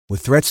With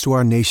threats to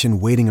our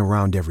nation waiting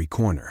around every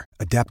corner,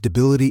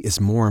 adaptability is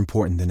more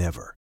important than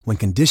ever. When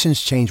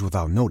conditions change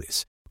without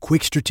notice,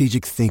 quick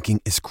strategic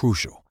thinking is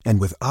crucial.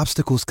 And with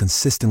obstacles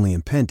consistently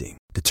impending,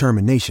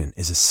 determination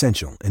is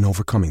essential in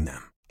overcoming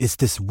them. It's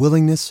this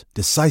willingness,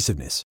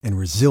 decisiveness, and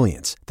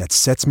resilience that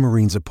sets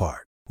Marines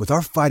apart. With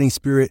our fighting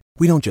spirit,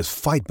 we don't just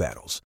fight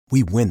battles,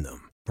 we win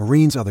them.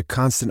 Marines are the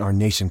constant our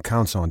nation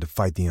counts on to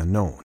fight the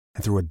unknown.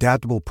 And through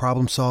adaptable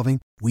problem solving,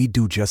 we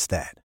do just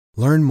that.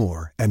 Learn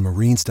more at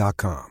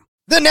marines.com.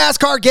 The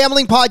NASCAR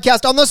Gambling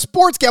Podcast on the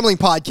Sports Gambling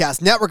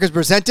Podcast Network is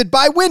presented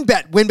by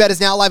WynnBET. WynnBET is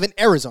now live in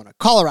Arizona,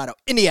 Colorado,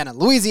 Indiana,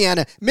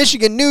 Louisiana,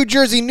 Michigan, New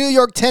Jersey, New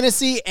York,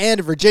 Tennessee,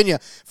 and Virginia.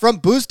 From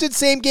boosted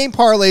same-game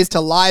parlays to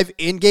live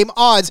in-game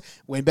odds,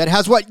 WynnBET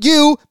has what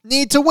you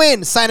need to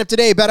win. Sign up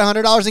today, bet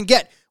 $100 and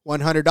get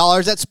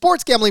 $100 at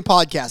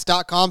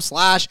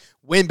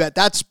sportsgamblingpodcast.com/WynnBET.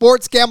 That's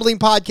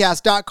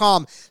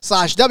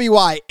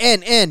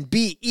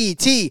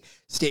sportsgamblingpodcast.com/WYNNBET.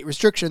 State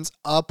restrictions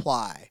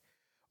apply.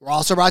 We're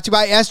also brought to you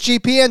by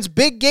SGPN's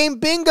Big Game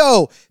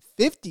Bingo.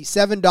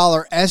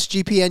 $57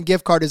 SGPN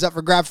gift card is up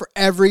for grab for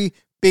every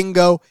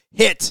bingo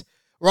hit.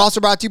 We're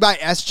also brought to you by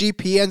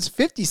SGPN's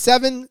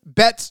 57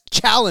 Bets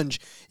Challenge.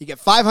 You get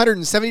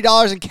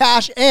 $570 in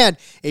cash and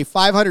a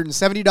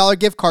 $570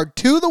 gift card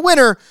to the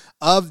winner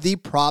of the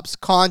props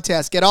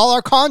contest. Get all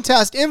our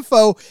contest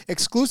info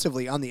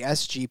exclusively on the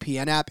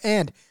SGPN app.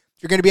 And if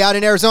you're going to be out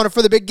in Arizona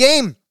for the big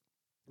game,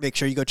 make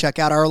sure you go check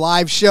out our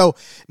live show,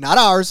 not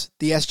ours,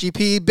 the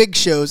SGP Big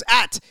Shows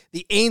at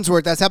the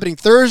Ainsworth. That's happening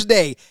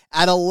Thursday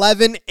at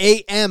 11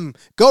 a.m.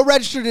 Go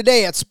register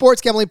today at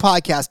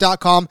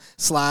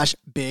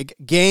sportsgamblingpodcast.com/big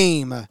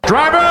game.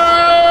 Driver,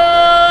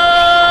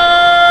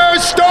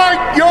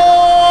 start your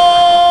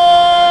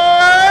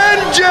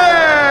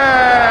engine!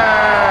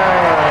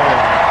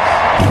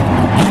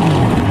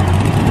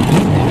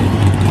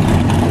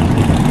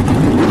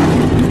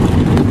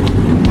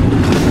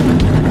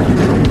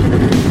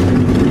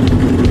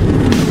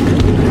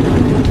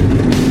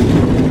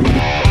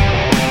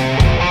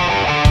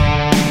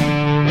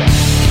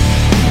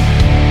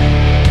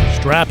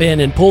 Strap in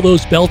and pull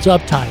those belts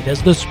up tight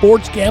as the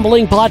Sports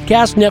Gambling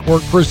Podcast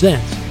Network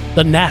presents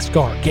the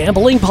NASCAR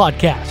Gambling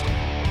Podcast.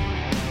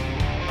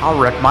 I'll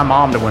wreck my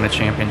mom to win a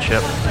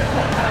championship.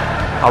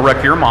 I'll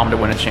wreck your mom to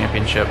win a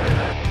championship.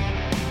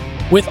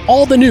 With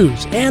all the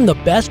news and the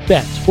best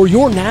bets for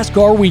your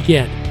NASCAR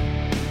weekend.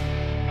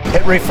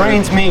 It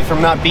refrains me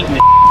from not beating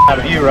the out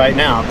of you right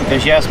now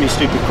because you ask me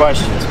stupid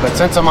questions. But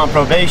since I'm on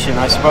probation,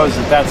 I suppose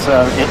that's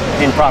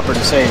improper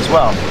to say as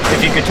well.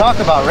 If you could talk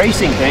about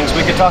racing things,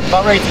 we could talk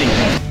about racing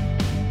things.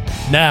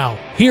 Now,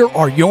 here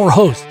are your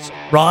hosts,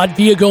 Rod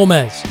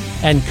Villagomez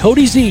and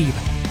Cody Zeeb.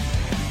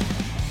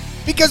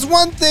 Because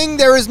one thing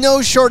there is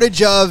no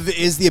shortage of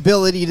is the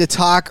ability to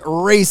talk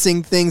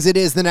racing things. It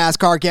is the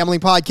NASCAR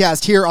Gambling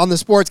Podcast here on the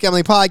Sports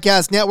Gambling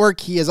Podcast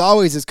Network. He, as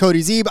always, is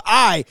Cody Zeeb.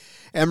 I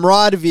am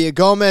Rod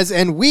Villagomez,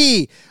 and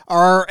we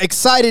are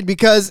excited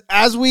because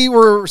as we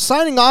were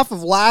signing off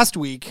of last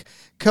week,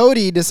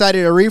 Cody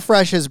decided to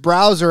refresh his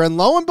browser, and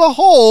lo and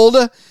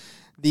behold,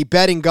 the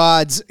betting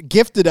gods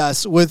gifted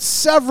us with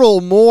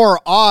several more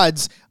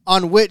odds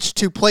on which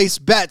to place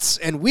bets,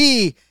 and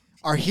we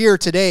are here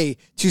today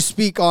to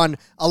speak on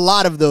a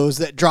lot of those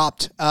that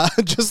dropped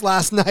just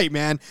last night,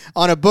 man,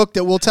 on a book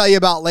that we'll tell you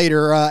about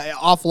later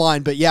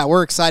offline. But yeah,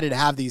 we're excited to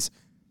have these.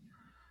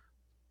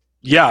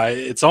 Yeah,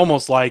 it's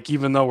almost like,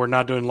 even though we're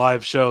not doing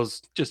live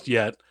shows just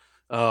yet,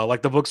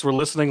 like the books were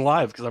listening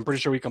live, because I'm pretty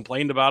sure we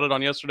complained about it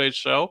on yesterday's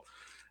show.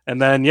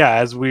 And then, yeah,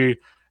 as we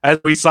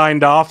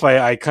signed off,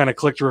 I kind of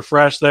clicked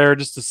refresh there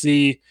just to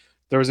see if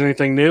there was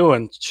anything new,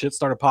 and shit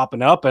started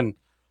popping up, and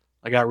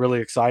I got really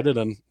excited.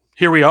 And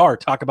here we are,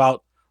 talk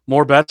about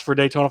more bets for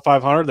Daytona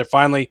 500. They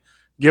finally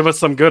give us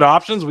some good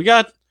options. We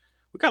got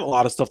a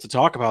lot of stuff to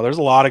talk about. There's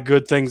a lot of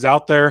good things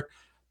out there.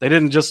 They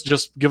didn't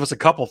just give us a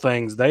couple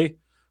things. They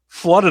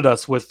flooded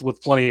us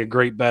with plenty of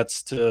great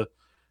bets to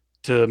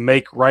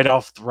make right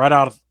out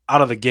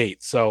of the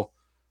gate. So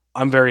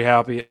I'm very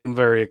happy. I'm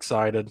very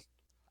excited.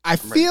 I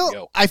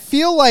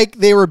feel like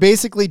they were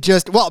basically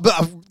just, well,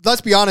 but let's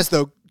be honest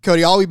though,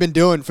 Cody, all we've been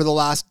doing for the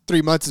last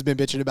 3 months has been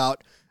bitching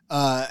about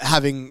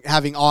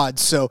having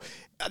odds. So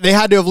they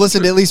had to have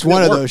listened to at least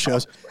one of those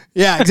shows.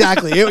 Yeah,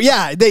 exactly.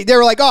 They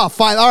were like, oh,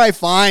 fine. All right,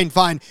 fine.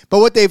 But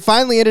what they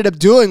finally ended up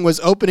doing was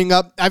opening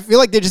up. I feel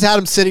like they just had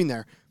them sitting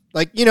there.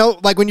 Like, you know,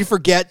 like when you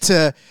forget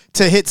to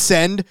hit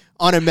send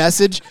on a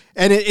message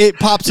and it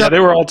pops up. Yeah,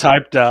 they were all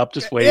typed up,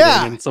 just waiting,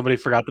 and somebody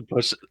forgot to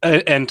push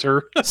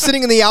enter.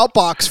 Sitting in the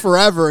outbox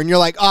forever, and you're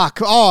like,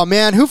 oh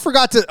man, who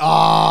forgot to,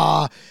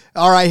 all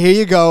right, here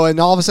you go. And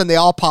all of a sudden they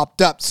all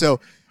popped up. So,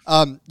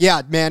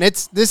 yeah, man,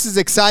 this is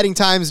exciting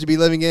times to be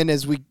living in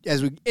as we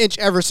inch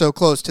ever so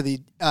close to the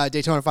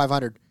Daytona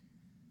 500.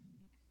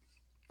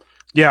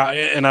 Yeah,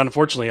 and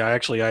unfortunately,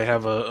 I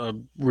have a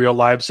real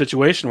live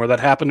situation where that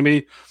happened to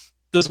me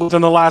just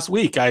within the last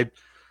week. I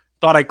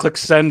thought I clicked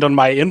send on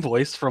my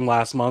invoice from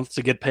last month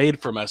to get paid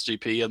from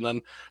SGP. And then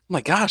I'm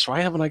like, gosh, why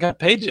haven't I got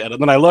paid yet?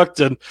 And then I looked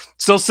and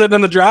still sitting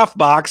in the draft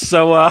box.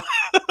 So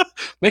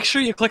make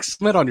sure you click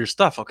submit on your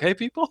stuff. Okay,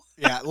 people?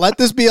 Yeah. Let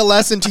this be a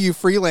lesson to you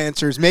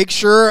freelancers. Make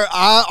sure,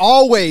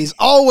 always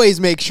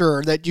make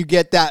sure that you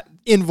get that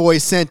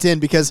invoice sent in,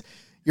 because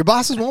your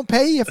bosses won't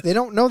pay you if they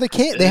don't know they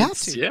can't. They have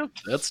to. Yeah,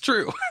 that's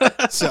true.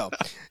 So,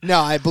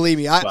 no, believe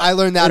me, I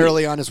learned that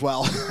early on as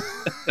well.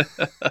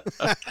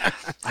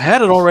 I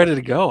had it all ready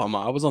to go.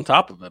 I was on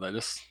top of it. I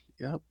just,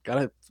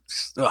 gotta.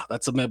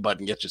 That submit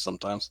button gets you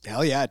sometimes.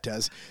 Hell yeah, it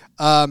does.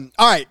 All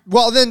right.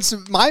 Well, then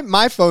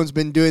my phone's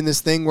been doing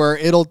this thing where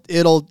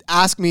it'll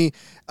ask me,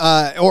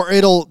 or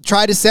it'll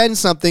try to send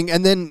something,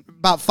 and then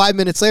about 5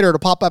 minutes later, it'll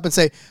pop up and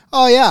say,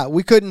 "Oh yeah,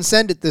 we couldn't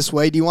send it this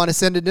way. Do you want to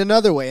send it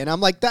another way?" And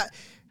I'm like, that.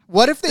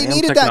 What if they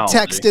needed technology. That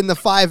text in the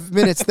 5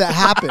 minutes that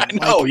happened?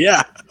 Oh,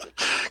 yeah.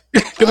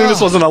 Because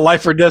this wasn't a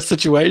life or death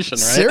situation, right?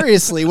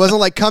 Seriously. It wasn't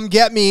like, come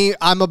get me.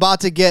 I'm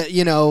about to get,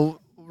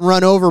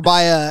 run over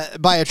by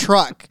a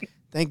truck.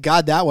 Thank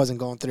God that wasn't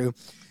going through.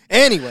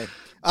 Anyway,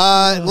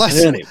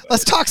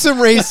 let's talk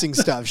some racing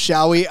stuff,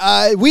 shall we?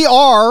 We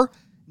are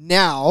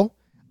now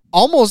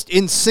almost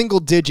in single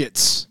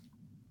digits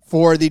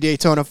for the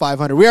Daytona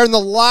 500. We are in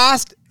the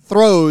last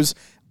throes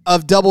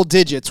of double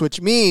digits, which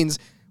means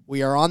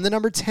we are on the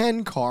number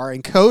 10 car.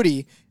 And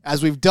Cody,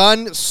 as we've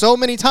done so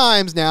many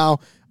times now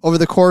over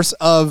the course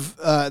of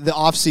the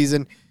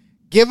offseason,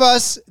 give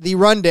us the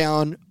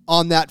rundown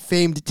on that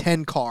famed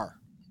 10 car.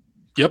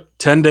 Yep,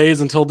 10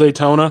 days until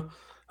Daytona.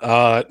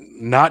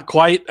 Not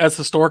quite as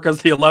historic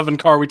as the 11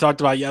 car we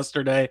talked about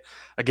yesterday.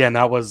 Again,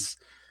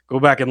 go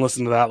back and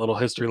listen to that little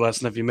history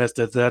lesson if you missed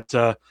it.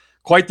 That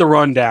quite the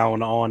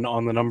rundown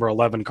on the number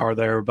 11 car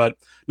there. But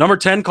number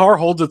 10 car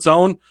holds its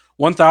own.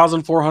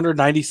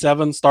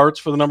 1,497 starts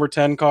for the number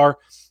 10 car.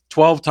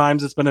 12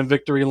 times it's been in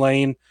victory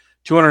lane.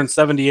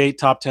 278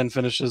 top 10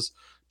 finishes.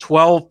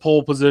 12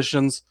 pole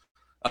positions.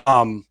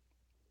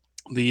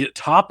 The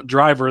top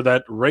driver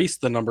that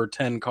raced the number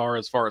 10 car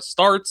as far as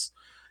starts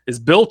is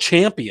Bill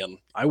Champion.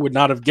 I would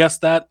not have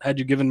guessed that had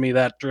you given me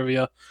that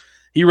trivia.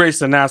 He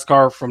raced in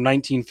NASCAR from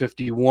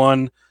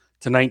 1951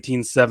 to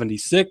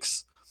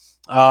 1976.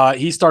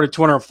 He started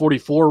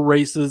 244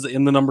 races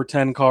in the number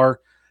 10 car.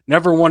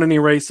 Never won any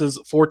races,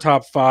 4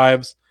 top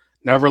 5s,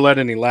 never led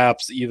any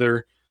laps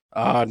either,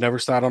 never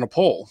sat on a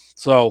pole.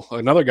 So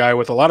another guy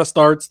with a lot of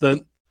starts that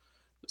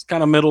was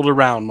kind of middled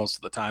around most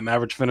of the time.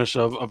 Average finish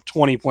of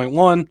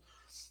 20.1.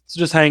 So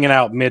just hanging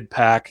out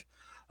mid-pack.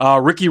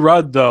 Ricky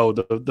Rudd, though,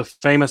 the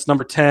famous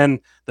number 10,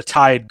 the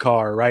Tide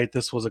car, right?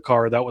 This was a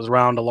car that was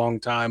around a long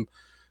time.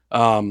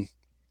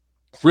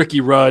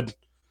 Ricky Rudd,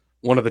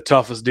 one of the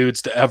toughest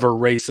dudes to ever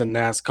race in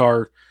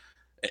NASCAR,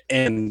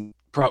 and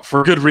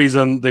for good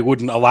reason, they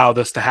wouldn't allow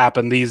this to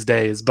happen these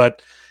days.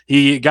 But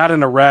he got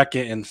in a wreck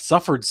and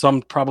suffered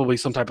probably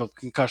some type of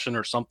concussion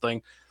or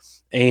something.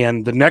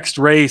 And the next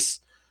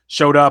race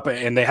showed up,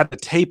 and they had to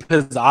tape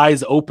his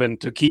eyes open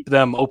to keep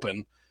them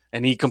open.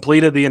 And he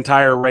completed the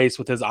entire race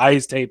with his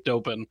eyes taped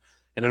open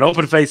and an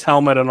open face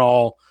helmet and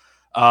all.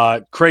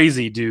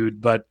 Crazy dude,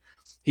 but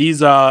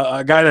he's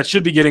a guy that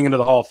should be getting into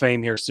the Hall of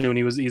Fame here soon.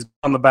 He's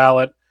on the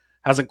ballot,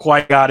 hasn't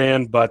quite got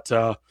in, but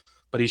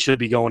he should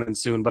be going in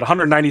soon. But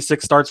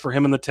 196 starts for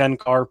him in the 10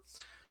 car.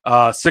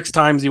 6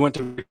 times he went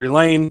to victory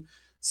lane,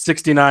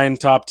 69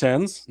 top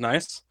 10s.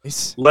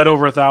 Nice. Led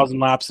over 1,000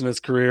 laps in his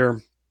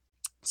career.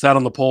 Sat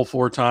on the pole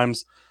 4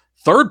 times.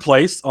 3rd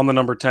place on the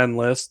number 10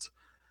 list.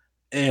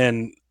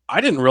 And I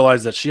didn't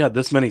realize that she had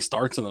this many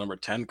starts in the number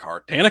 10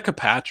 car. Danica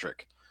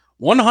Patrick,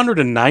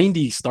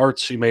 190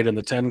 starts she made in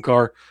the 10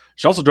 car.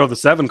 She also drove the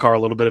 7 car a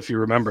little bit, if you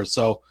remember.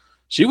 So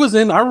she was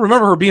I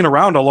remember her being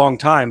around a long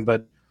time,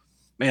 but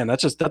man,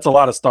 that's a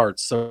lot of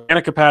starts. So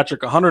Danica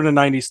Patrick,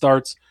 190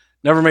 starts,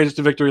 never made it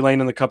to victory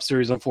lane in the Cup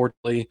Series,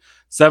 unfortunately.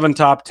 7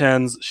 top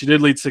 10s. She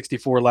did lead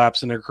 64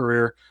 laps in her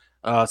career.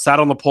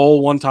 Sat on the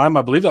pole 1 time.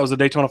 I believe that was the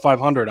Daytona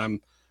 500.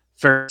 I'm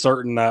fairly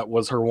certain that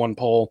was her 1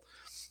 pole.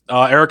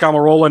 Eric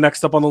Almirola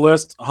next up on the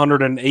list,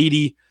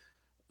 180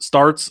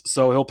 starts.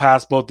 So he'll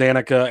pass both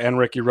Danica and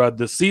Ricky Rudd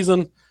this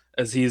season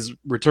as he's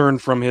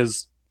returned from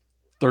his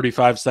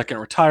 35-second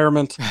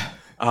retirement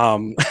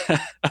to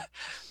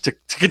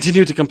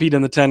continue to compete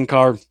in the 10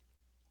 car.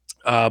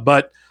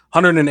 But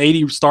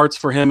 180 starts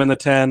for him in the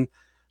 10,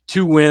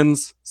 2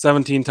 wins,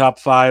 17 top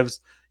 5s.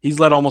 He's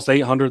led almost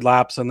 800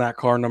 laps in that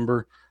car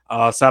number,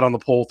 sat on the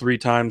pole 3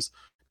 times.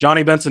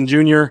 Johnny Benson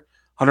Jr.,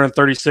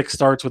 136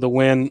 starts with a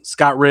win.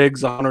 Scott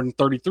Riggs,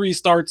 133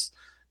 starts.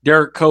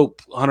 Derek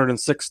Cope,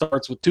 106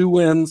 starts with 2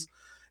 wins.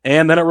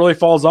 And then it really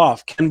falls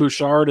off. Ken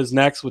Bouchard is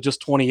next with just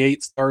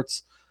 28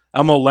 starts.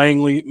 Elmo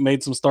Langley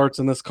made some starts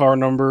in this car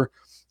number.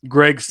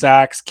 Greg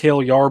Sachs,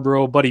 Cale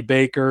Yarborough, Buddy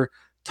Baker,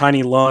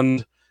 Tiny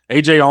Lund.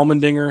 AJ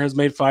Allmendinger has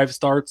made 5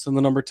 starts in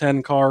the number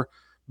 10 car.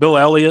 Bill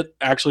Elliott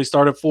actually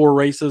started 4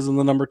 races in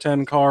the number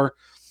 10 car.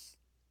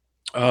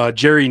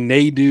 Jerry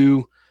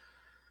Nadeau.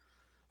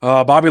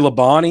 Bobby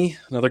Labonte,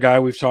 another guy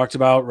we've talked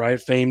about,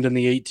 right? Famed in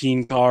the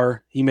 18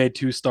 car. He made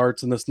 2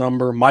 starts in this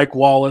number. Mike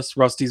Wallace,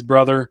 Rusty's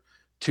brother,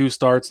 2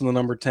 starts in the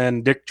number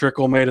 10. Dick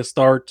Trickle made a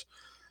start.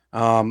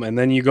 And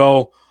then you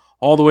go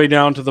all the way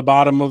down to the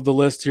bottom of the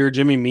list here.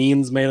 Jimmy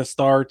Means made a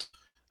start.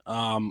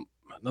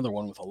 Another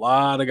one with a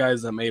lot of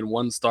guys that made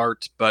 1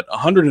 start, but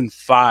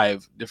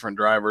 105 different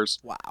drivers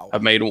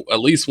have made at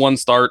least 1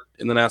 start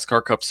in the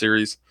NASCAR Cup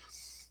Series.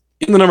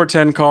 In the number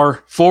 10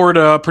 car, Ford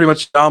pretty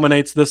much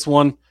dominates this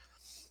one.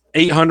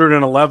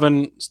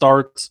 811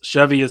 starts.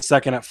 Chevy is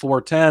second at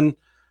 410.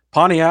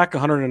 Pontiac,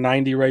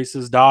 190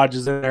 races. Dodge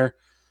is in there.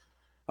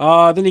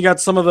 Then you got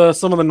some of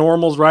the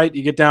normals, right?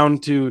 You get down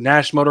to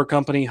Nash Motor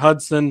Company,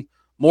 Hudson,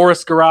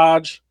 Morris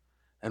Garage,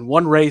 and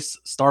 1 race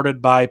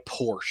started by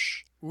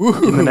Porsche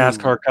in the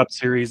NASCAR Cup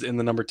Series in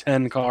the number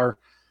 10 car.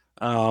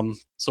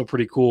 So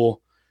pretty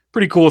cool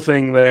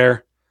thing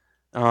there.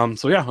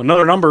 So yeah,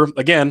 another number.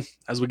 Again,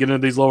 as we get into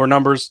these lower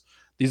numbers,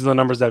 these are the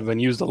numbers that have been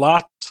used a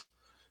lot.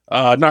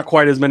 Not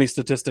quite as many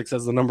statistics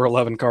as the number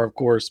 11 car, of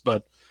course,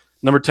 but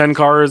number 10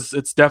 car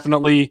it's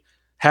definitely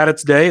had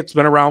its day. It's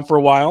been around for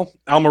a while.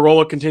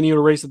 Almirola continue to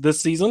race it this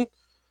season.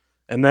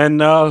 And then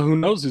who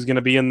knows who's going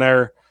to be in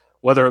there,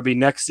 whether it be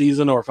next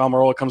season or if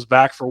Almirola comes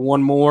back for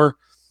one more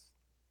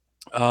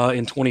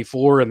in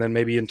 24, and then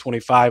maybe in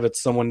 25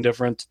 it's someone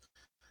different.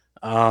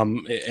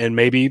 And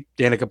maybe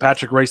Danica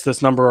Patrick raced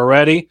this number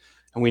already.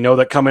 And we know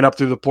that coming up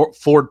through the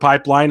Ford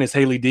pipeline is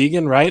Hailie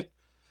Deegan, right?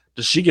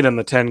 Does she get in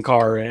the 10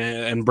 car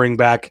and bring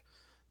back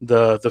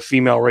the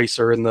female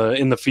racer in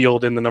the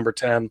field in the number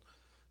 10?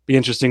 Be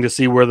interesting to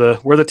see where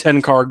the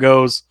 10 car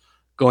goes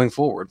going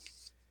forward.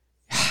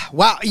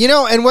 Wow.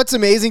 And what's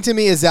amazing to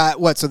me is that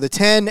so the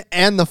 10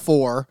 and the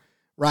 4,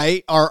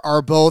 right,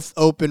 are both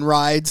open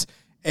rides.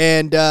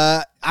 And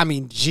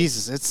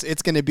Jesus,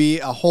 it's going to be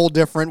a whole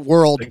different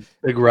world.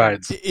 Big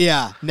rides.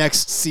 Yeah,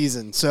 next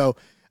season. So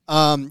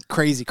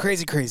crazy.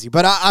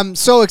 But I'm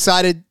so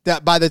excited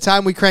that by the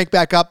time we crank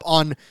back up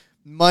on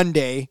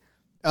Monday,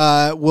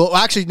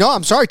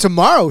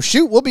 tomorrow.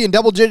 Shoot, we'll be in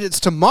double digits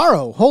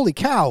tomorrow. Holy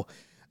cow.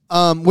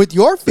 With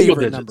your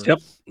favorite number. Yep.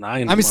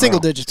 9. I mean, single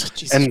digits.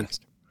 Jesus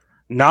Christ.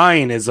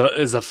 9 is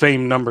a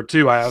famed number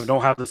too. I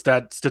don't have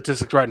the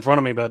statistics right in front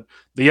of me, but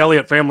the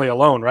Elliott family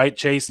alone, right?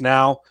 Chase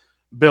now,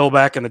 Bill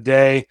back in the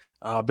day.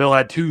 Bill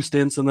had 2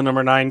 stints in the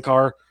number 9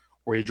 car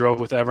where he drove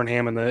with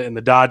Evernham in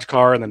the Dodge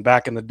car, and then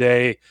back in the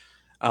day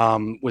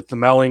with the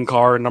Melling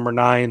car in number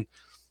 9,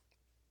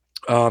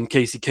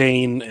 Casey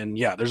Kane, and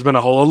yeah, there's been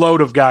a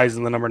load of guys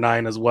in the number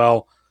 9 as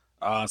well.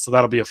 So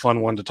that'll be a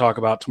fun one to talk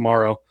about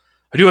tomorrow.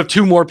 I do have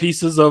 2 more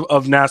pieces of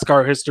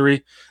NASCAR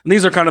history, and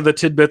these are kind of the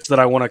tidbits that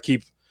I want to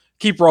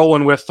keep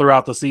rolling with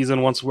throughout the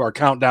season once our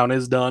countdown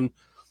is done.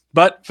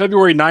 But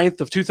February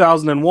 9th of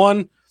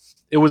 2001,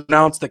 it was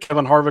announced that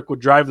Kevin Harvick would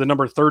drive the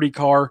number 30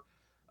 car,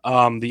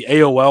 the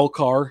AOL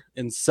car,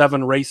 in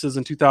 7 races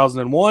in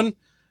 2001.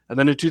 And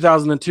then in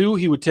 2002,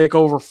 he would take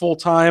over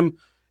full-time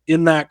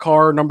in that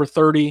car, number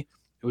 30.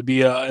 It would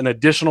be an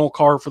additional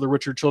car for the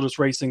Richard Childress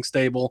Racing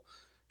stable.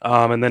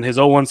 And then his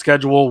 01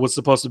 schedule was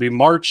supposed to be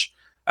March,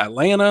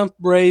 Atlanta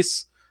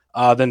race,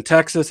 then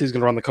Texas. He's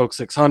going to run the Coke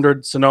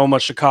 600, Sonoma,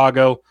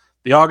 Chicago,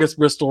 the August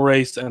Bristol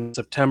race, and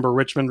September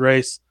Richmond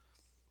race.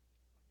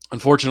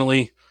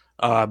 Unfortunately,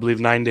 I believe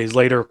 9 days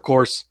later, of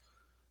course,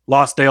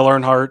 lost Dale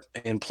Earnhardt,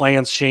 and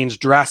plans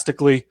changed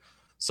drastically.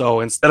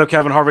 So instead of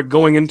Kevin Harvick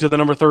going into the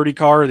number 30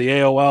 car, the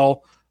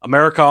AOL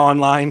America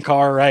Online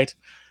car, right,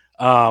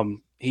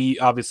 he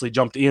obviously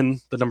jumped in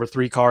the number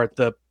 3 car at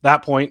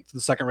that point for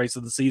the second race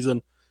of the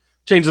season,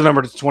 changed the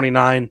number to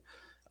 29,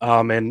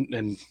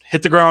 and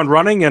hit the ground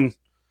running, and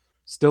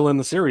still in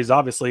the series,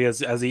 obviously,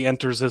 as he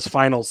enters his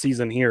final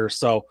season here.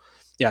 So,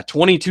 yeah,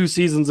 22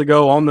 seasons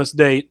ago on this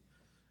date,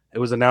 it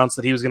was announced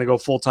that he was going to go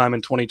full-time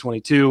in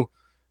 2022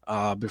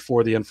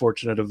 before the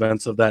unfortunate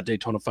events of that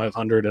Daytona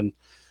 500, and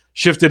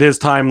shifted his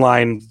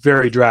timeline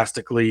very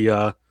drastically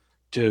to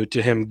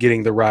him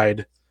getting the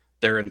ride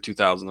there in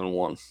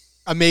 2001.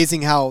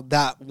 Amazing how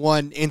that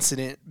one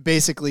incident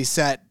basically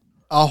set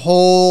a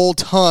whole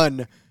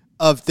ton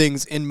of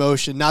things in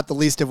motion, not the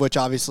least of which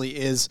obviously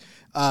is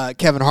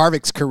Kevin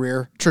Harvick's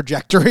career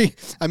trajectory.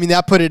 I mean,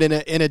 that put it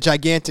in a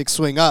gigantic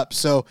swing up.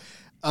 So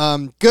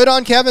good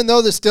on Kevin,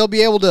 though, to still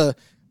be able to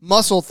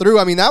muscle through.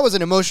 I mean, that was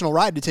an emotional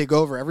ride to take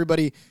over.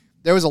 Everybody,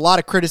 there was a lot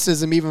of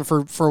criticism even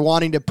for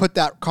wanting to put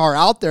that car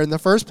out there in the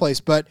first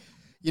place. But,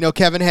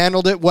 Kevin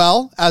handled it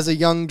well as a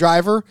young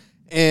driver.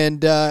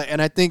 And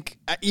I think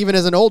even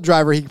as an old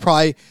driver, he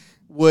probably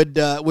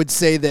would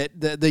say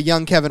that the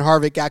young Kevin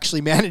Harvick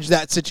actually managed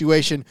that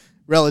situation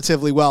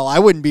relatively well. I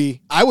wouldn't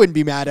be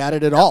mad at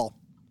it at all.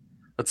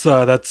 That's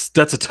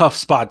a tough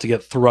spot to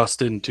get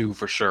thrust into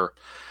for sure.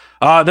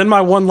 Then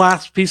my one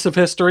last piece of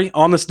history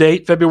on this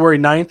date, February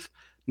 9th,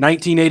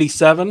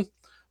 1987,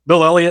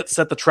 Bill Elliott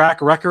set the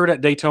track record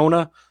at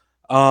Daytona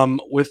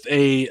with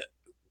a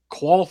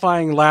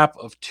qualifying lap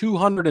of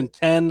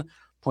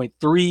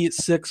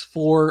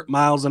 210.364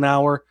 miles an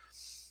hour.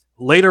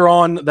 Later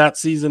on that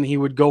season, he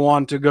would go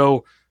on to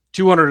go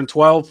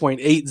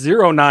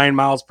 212.809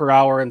 miles per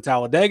hour in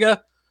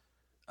Talladega.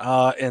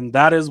 And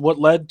that is what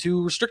led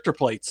to restrictor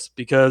plates,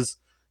 because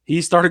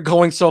he started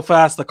going so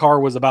fast the car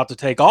was about to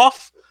take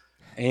off,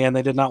 and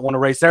they did not want to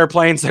race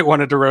airplanes. They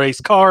wanted to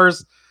race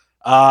cars.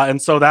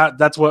 And so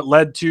that's what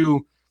led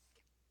to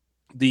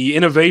the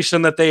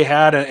innovation that they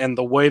had, and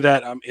the way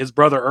that his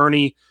brother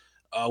Ernie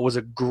was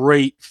a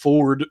great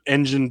Ford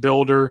engine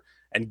builder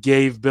and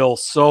gave Bill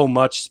so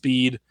much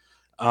speed.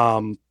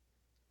 And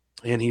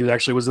he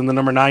actually was in the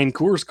number 9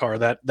 Coors car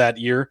that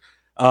year.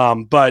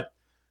 But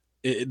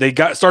they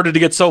started to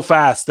get so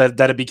fast that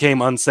it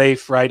became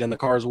unsafe, right? And the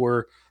cars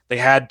they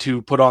had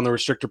to put on the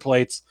restrictor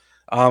plates.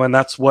 And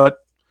that's what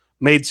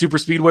made super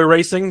speedway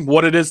racing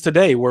what it is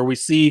today, where we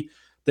see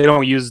they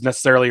don't use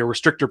necessarily a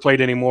restrictor plate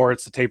anymore.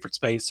 It's the tapered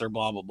space or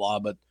blah, blah, blah,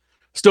 but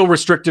still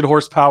restricted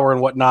horsepower and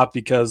whatnot,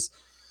 because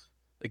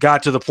it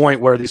got to the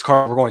point where these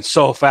cars were going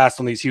so fast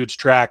on these huge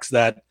tracks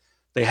that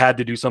they had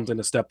to do something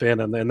to step in.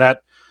 And then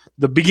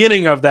the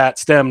beginning of that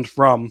stemmed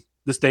from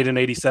this date in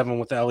 87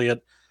 with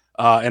Elliott.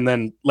 And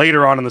then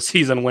later on in the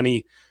season, when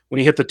he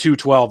hit the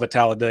 212 at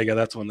Talladega,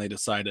 that's when they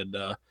decided,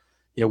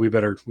 we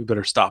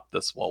better stop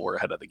this while we're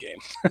ahead of the game.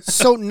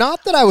 So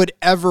not that I would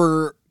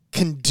ever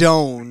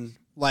condone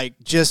like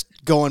just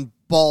going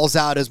balls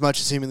out as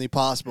much as humanly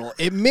possible.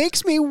 It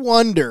makes me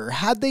wonder,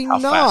 had they How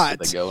not, fast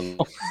did they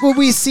go? will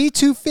we see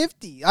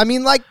 250? I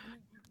mean, like,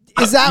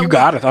 is that you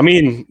got it? I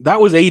mean, that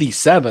was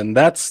 87.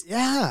 That's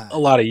a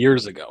lot of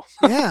years ago.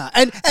 Yeah,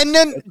 and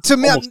then to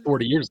me, almost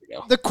 40 years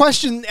ago. The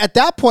question at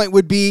that point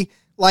would be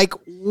like,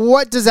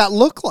 what does that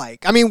look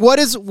like? I mean, what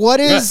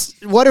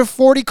if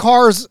 40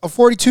 cars or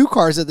 42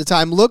 cars at the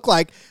time look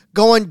like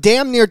going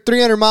damn near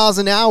 300 miles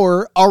an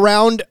hour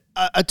around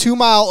a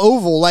 2-mile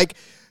oval? Like,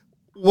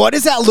 what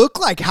does that look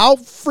like? How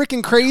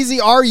freaking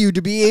crazy are you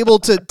to be able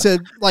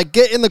to like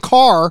get in the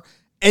car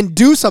and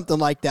do something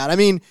like that? I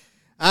mean,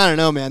 I don't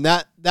know, man.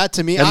 That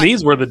to me, and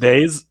these were the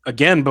days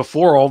again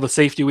before all the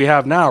safety we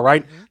have now,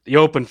 right? Mm-hmm. The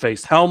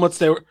open-faced helmets.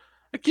 Can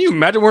you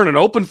imagine wearing an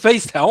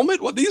open-faced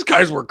helmet? Well, these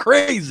guys were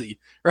crazy,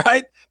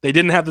 right? They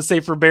didn't have the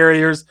safer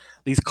barriers.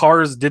 These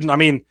cars didn't. I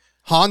mean,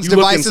 Hans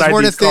devices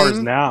weren't a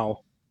thing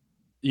now.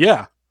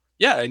 Yeah.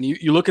 And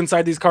you look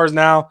inside these cars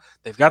now,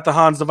 they've got the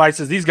Hans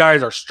devices. These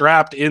guys are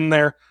strapped in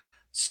there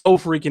so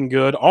freaking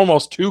good,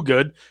 almost too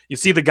good. You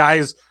see the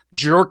guys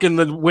jerking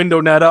the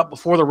window net up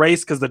before the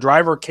race because the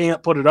driver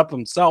can't put it up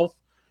himself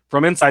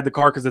from inside the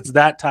car because it's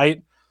that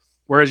tight.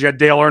 Whereas you had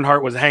Dale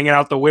Earnhardt was hanging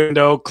out the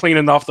window,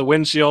 cleaning off the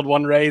windshield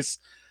one race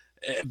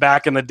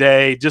back in the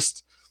day.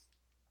 Just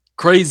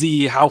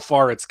crazy how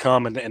far it's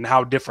come and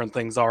how different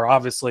things are.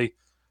 Obviously,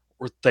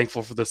 we're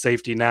thankful for the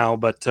safety now,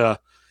 but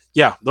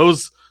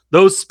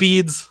those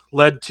speeds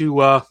led to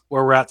where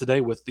we're at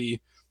today with the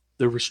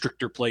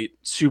restrictor plate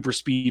super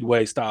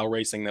speedway style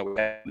racing that we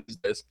have these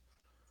days.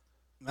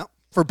 Well,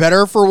 for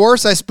better or for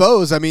worse, I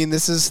suppose. I mean,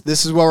 this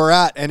is where we're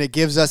at, and it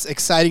gives us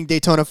exciting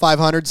Daytona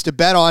 500s to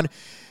bet on,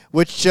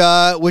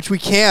 which we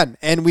can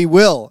and we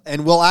will,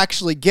 and we'll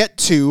actually get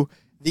to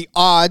the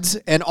odds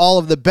and all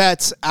of the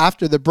bets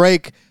after the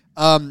break.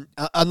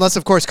 Unless,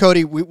 of course,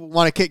 Cody, we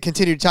want to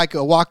continue to take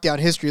a walk down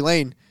history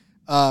lane,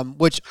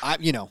 which I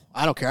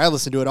don't care. I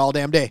listen to it all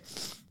damn day.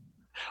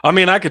 I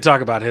mean, I could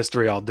talk about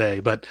history all day,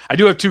 but I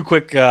do have two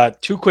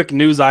quick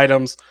news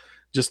items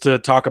just to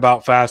talk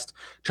about fast.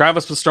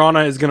 Travis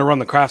Pastrana is going to run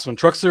the Craftsman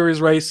Truck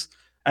Series race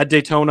at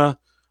Daytona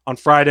on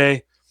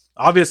Friday.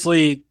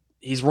 Obviously,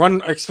 he's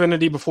run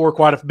Xfinity before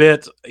quite a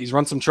bit. He's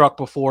run some truck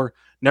before,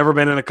 never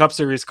been in a Cup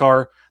Series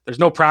car. There's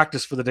no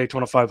practice for the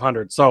Daytona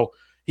 500. So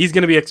he's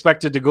going to be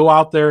expected to go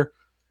out there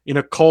in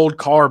a cold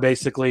car,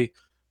 basically,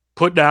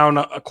 put down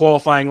a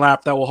qualifying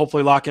lap that will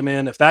hopefully lock him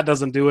in. If that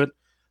doesn't do it,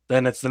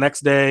 then it's the next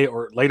day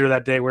or later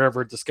that day,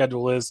 wherever the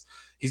schedule is.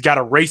 He's got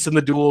to race in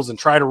the duels and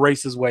try to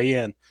race his way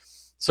in.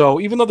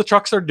 So even though the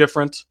trucks are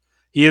different,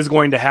 he is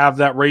going to have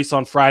that race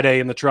on Friday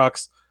in the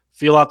trucks,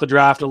 feel out the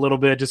draft a little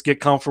bit, just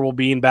get comfortable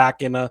being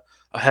back in a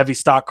heavy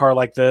stock car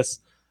like this,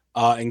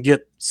 and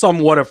get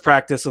somewhat of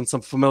practice and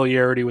some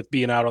familiarity with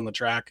being out on the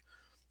track.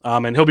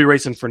 And he'll be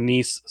racing for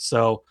Nice.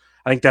 So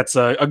I think that's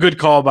a good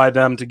call by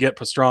them to get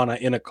Pastrana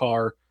in a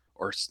car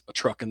or a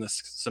truck in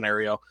this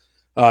scenario,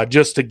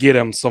 just to get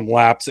him some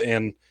laps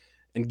and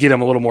get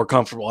him a little more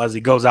comfortable as he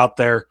goes out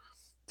there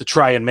to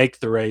try and make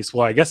the race.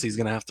 Well, I guess he's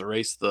going to have to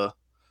race the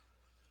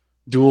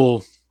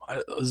duel. I'll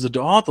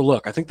have to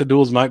look. I think the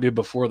duels might be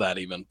before that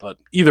even, but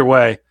either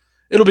way,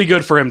 it'll be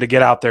good for him to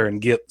get out there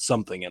and get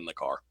something in the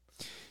car.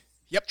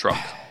 Yep.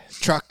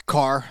 Truck,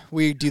 car.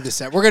 We do this.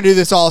 We're going to do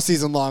this all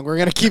season long. We're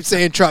going to keep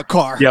saying truck,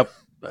 car. Yep.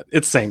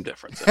 It's same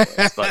difference.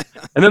 Anyways,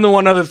 and then the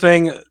one other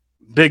thing,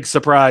 big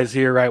surprise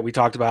here, right? We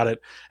talked about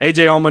it.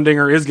 AJ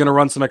Allmendinger is going to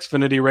run some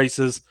Xfinity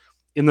races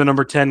in the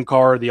number 10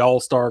 car, the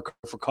All-Star car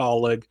for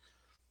Kaulig.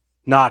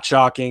 Not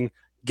shocking.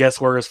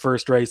 Guess where his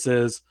first race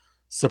is?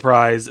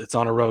 Surprise. It's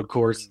on a road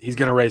course. He's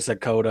going to race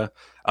at COTA.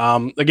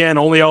 Again,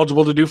 only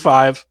eligible to do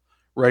 5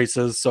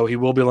 races, so he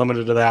will be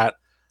limited to that.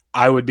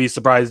 I would be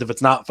surprised if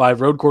it's not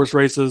 5 road course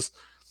races.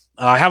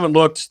 I haven't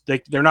looked.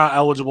 They're not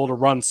eligible to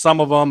run some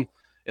of them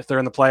if they're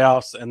in the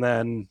playoffs, and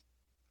then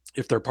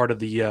if they're part of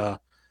the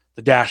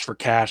Dash for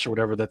Cash or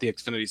whatever that the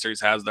Xfinity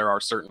Series has, there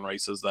are certain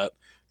races that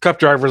Cup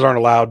drivers aren't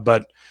allowed,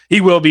 but he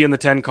will be in the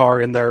 10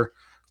 car in their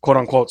quote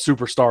unquote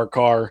superstar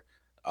car,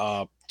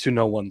 to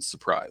no one's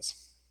surprise.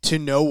 To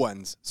no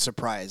one's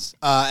surprise.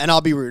 And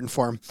I'll be rooting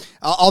for him.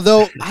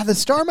 Although the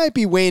star might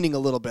be waning a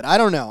little bit. I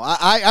don't know.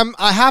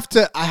 I have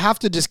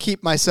to just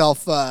keep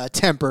myself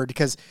tempered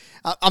because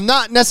I'm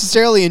not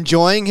necessarily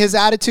enjoying his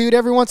attitude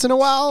every once in a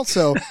while.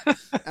 So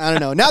I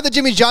don't know. Now that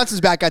Jimmy Johnson's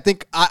back, I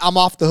think I'm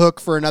off the hook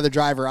for another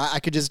driver. I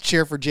could just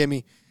cheer for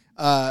Jimmy.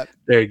 There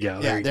you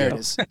go. Yeah, there it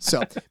is.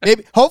 So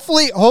maybe,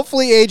 hopefully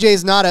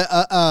AJ's not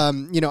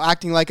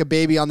acting like a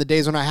baby on the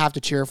days when I have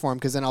to cheer for him,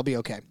 because then I'll be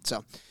okay.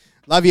 So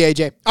love you,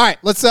 AJ. All right,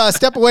 let's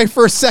step away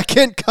for a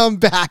second, come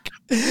back,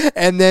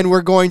 and then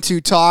we're going to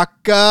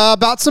talk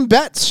about some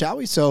bets, shall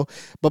we?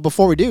 But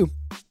before we do,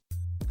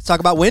 let's talk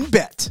about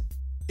WynnBET.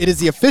 It is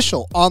the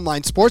official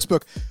online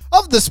sportsbook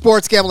of the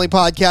Sports Gambling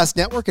Podcast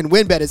Network, and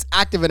WynnBET is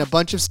active in a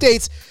bunch of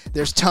states.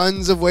 There's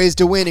tons of ways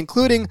to win,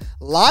 including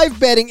live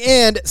betting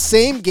and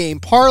same-game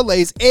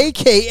parlays,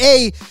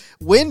 a.k.a.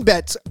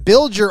 WynnBET's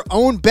Build Your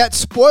Own Bet.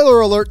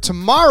 Spoiler alert,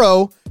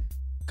 tomorrow,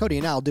 Cody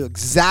and I will do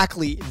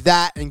exactly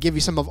that and give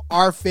you some of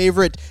our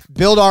favorite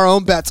build our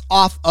own bets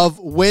off of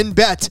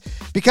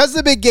WynnBET. Because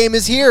the big game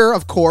is here,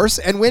 of course,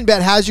 and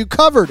WynnBET has you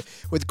covered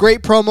with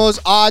great promos,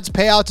 odds,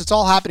 payouts. It's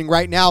all happening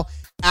right now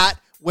at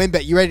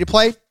WynnBET. You ready to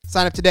play?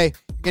 Sign up today.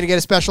 You're going to get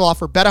a special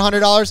offer. Bet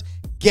 $100,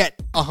 get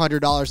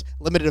 $100.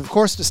 Limited, of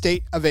course, to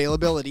state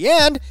availability.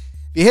 And if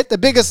you hit the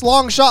biggest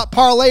long shot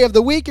parlay of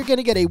the week, you're going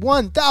to get a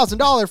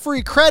 $1,000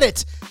 free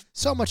credit.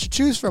 So much to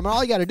choose from. And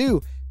all you got to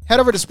do, head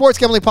over to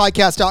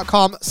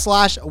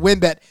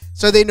sportsgamblingpodcast.com/WynnBET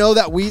so they know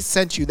that we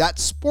sent you.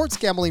 That's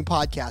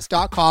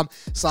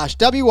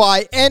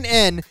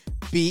sportsgamblingpodcast.com/WYNNBET.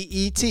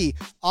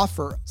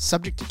 Offer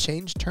subject to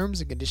change. Terms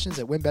and conditions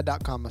at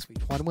WynnBET.com. Must be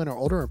 21 or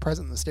older and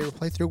present in the state where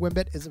playthrough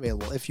WynnBET is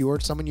available. If you or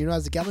someone you know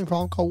has a gambling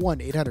problem, call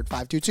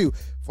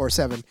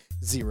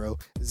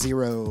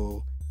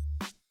 1-800-522-4700.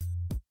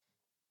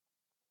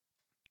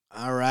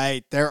 All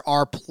right, there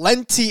are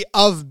plenty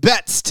of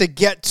bets to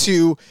get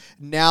to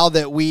now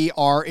that we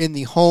are in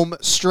the home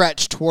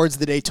stretch towards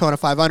the Daytona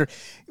 500.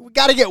 We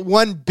got to get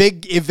one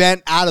big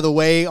event out of the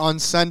way on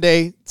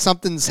Sunday.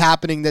 Something's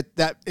happening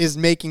that is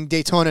making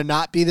Daytona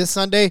not be this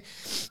Sunday.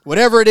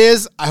 Whatever it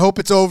is, I hope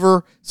it's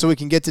over so we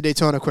can get to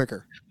Daytona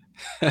quicker.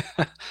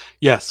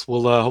 Yes,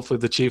 well, hopefully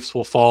the Chiefs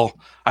will fall.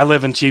 I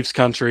live in Chiefs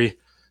country,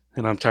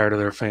 and I'm tired of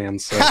their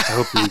fans, so I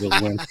hope the Eagles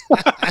win.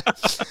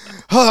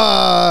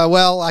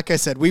 Well, like I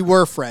said, we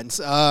were friends.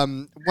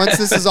 Once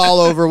this is all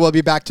over, we'll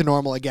be back to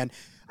normal again.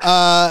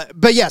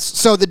 But yes,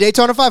 so the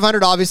Daytona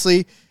 500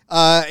 obviously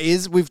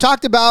we've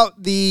talked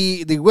about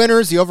the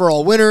winners, the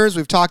overall winners.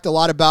 We've talked a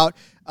lot about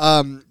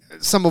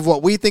some of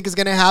what we think is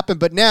going to happen,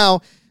 but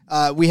now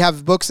we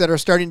have books that are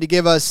starting to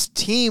give us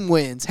team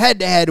wins,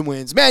 head-to-head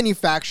wins,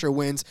 manufacturer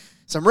wins,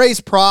 some race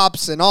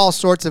props, and all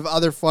sorts of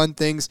other fun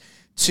things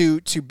to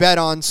bet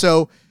on.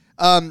 So,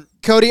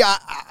 Cody,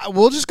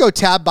 we'll just go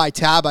tab by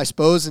tab, I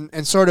suppose,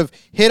 and sort of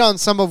hit on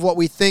some of what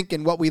we think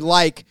and what we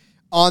like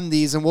on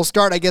these. And we'll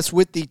start, I guess,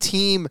 with the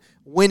team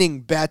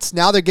winning bets.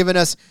 Now they're giving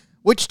us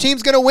which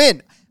team's going to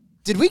win.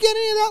 Did we get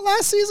any of that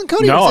last season,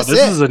 Cody? No,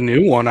 this is a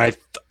new one. I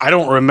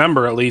don't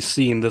remember at least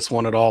seeing this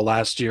one at all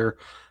last year.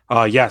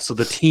 So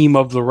the team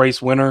of the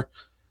race winner,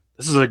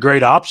 this is a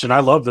great option. I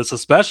love this,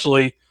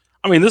 especially,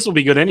 this will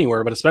be good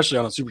anywhere, but especially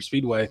on a super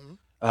speedway,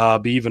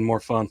 be even more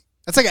fun.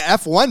 That's like an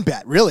F1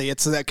 bet, really.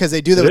 It's because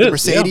they do that with the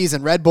Mercedes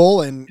and Red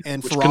Bull and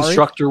Which Ferrari.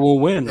 Constructor will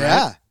win,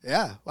 right?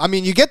 Yeah.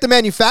 You get the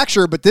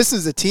manufacturer, but this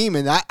is a team,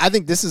 and I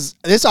think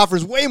this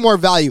offers way more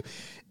value.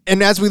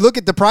 And as we look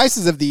at the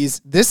prices of these,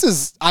 this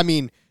is,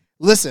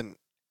 listen.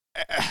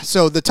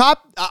 So the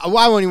top,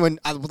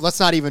 let's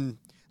not even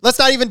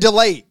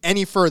delay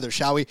any further,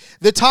 shall we?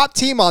 The top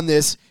team on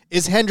this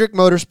is Hendrick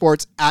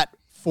Motorsports at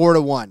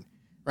 4-1,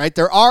 right?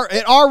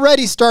 It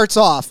already starts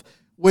off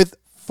with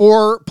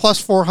 4 plus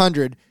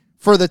 400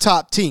 for the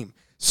top team.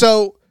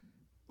 So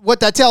what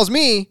that tells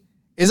me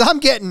is I'm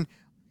getting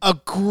a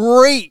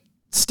great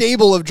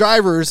stable of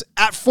drivers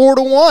at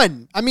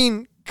 4-1.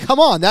 Come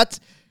on.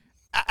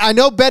 I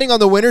know betting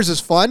on the winners is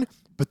fun,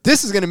 but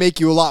this is going to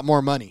make you a lot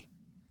more money.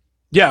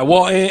 Yeah,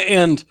 well,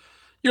 and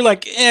you're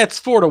like, it's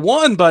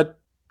 4-1, but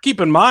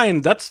keep in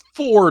mind that's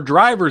 4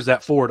 drivers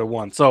at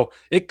 4-1. So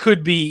it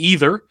could be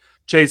either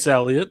Chase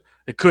Elliott,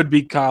 it could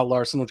be Kyle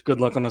Larson, which good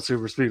luck on the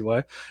super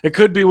speedway. It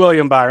could be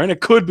William Byron.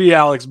 It could be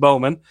Alex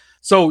Bowman.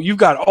 So you've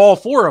got all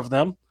 4 of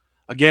them.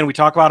 Again, we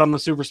talk about on the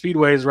super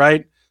speedways,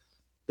 right?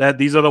 That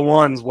these are the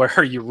ones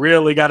where you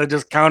really got to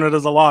just count it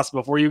as a loss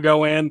before you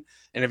go in.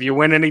 And if you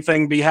win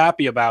anything, be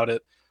happy about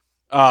it.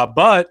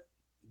 But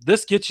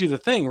this gets you the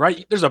thing,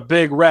 right? There's a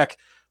big wreck.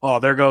 Oh,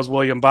 there goes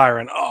William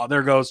Byron. Oh,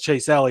 there goes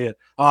Chase Elliott.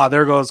 Oh,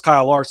 there goes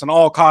Kyle Larson,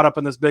 all caught up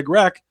in this big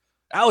wreck.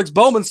 Alex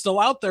Bowman's still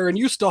out there, and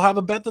you still have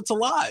a bet that's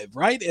alive,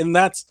 right? And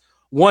that's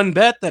one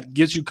bet that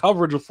gives you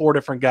coverage with 4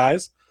 different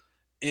guys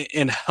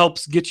and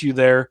helps get you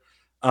there.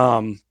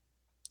 These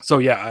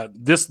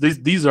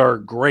are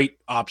great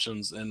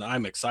options, and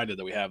I'm excited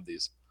that we have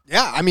these.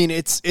 Yeah,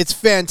 it's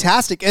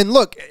fantastic. And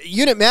look,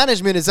 unit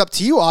management is up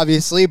to you,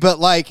 obviously, but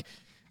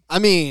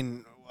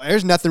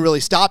there's nothing really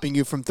stopping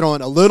you from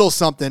throwing a little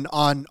something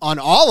on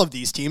all of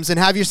these teams and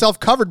have yourself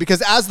covered,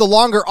 because as the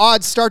longer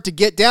odds start to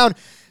get down,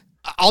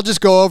 I'll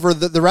just go over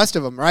the rest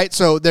of them, right?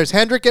 So there's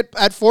Hendrick at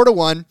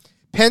 4-1,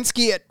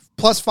 Penske at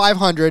plus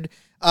 500,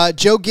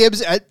 Joe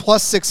Gibbs at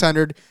plus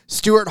 600,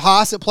 Stuart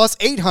Haas at plus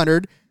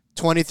 800,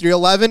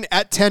 23XI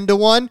at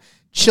 10-1,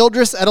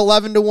 Childress at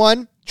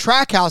 11-1,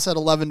 Trackhouse at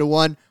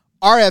 11-1,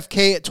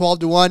 RFK at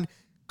 12-1,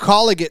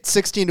 Colleague at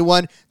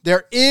 16-1.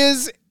 There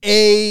is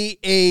a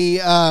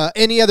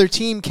any other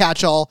team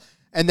catch-all,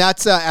 and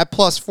that's at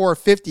plus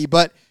 450.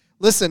 But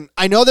listen,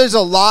 I know there's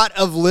a lot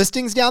of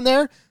listings down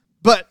there,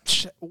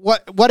 but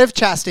what if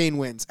Chastain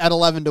wins at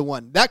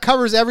 11-1? That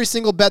covers every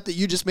single bet that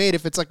you just made.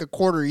 If it's like a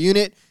quarter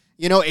unit,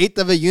 eighth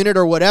of a unit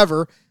or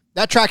whatever,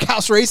 that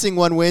Trackhouse Racing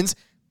one wins,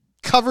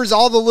 covers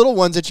all the little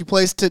ones that you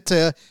placed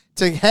to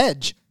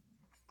hedge.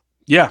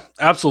 Yeah,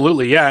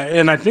 absolutely. Yeah,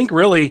 and I think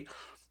really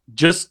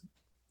just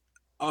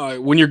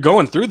when you're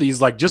going through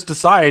these, like, just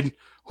decide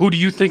who do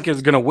you think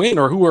is going to win,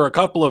 or who are a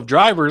couple of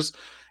drivers.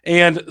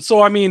 And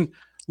so, I mean,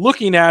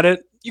 looking at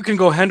it, you can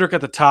go Hendrick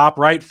at the top,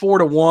 right?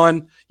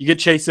 4-1. You get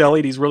Chase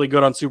Elliott. He's really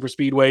good on super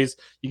speedways.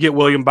 You get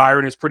William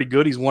Byron, who's pretty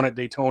good. He's won at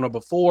Daytona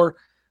before.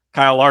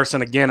 Kyle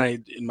Larson, again,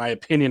 in my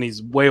opinion,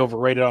 he's way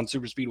overrated on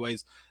super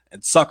speedways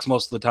and sucks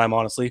most of the time,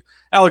 honestly.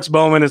 Alex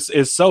Bowman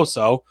is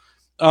so-so.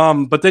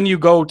 But then you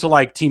go to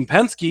like Team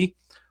Penske,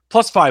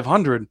 plus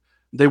 500.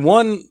 They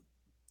won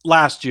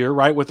last year,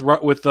 right,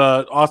 with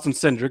Austin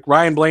Cindric.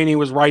 Ryan Blaney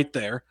was right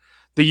there.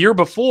 The year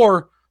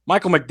before,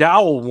 Michael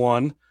McDowell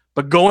won,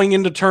 but going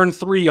into turn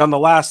 3 on the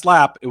last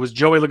lap, it was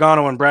Joey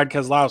Logano and Brad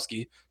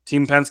Keselowski,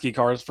 Team Penske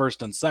cars,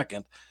 first and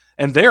second.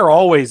 And they're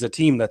always a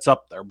team that's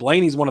up there.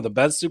 Blaney's one of the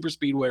best super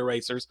speedway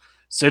racers.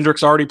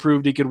 Cindric's already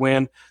proved he could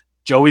win.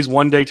 Joey's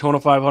won Daytona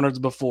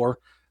 500s before,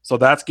 so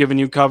that's giving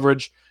you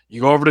coverage. You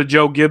go over to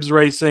Joe Gibbs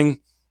Racing,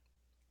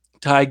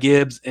 Ty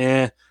Gibbs,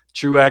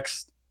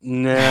 Truex,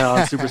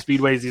 on super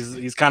speedways.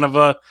 He's kind of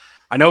a,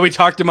 I know we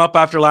talked him up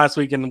after last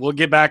week, and we'll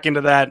get back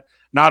into that,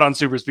 not on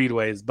super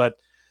speedways, but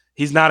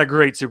he's not a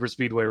great super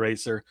speedway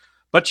racer.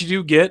 But you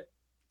do get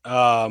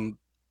Denny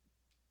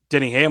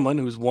Hamlin,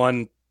 who's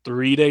won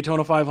 3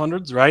 Daytona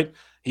 500s, right?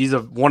 He's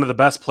one of the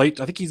best plate.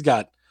 I think he's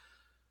got,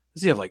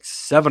 does he have like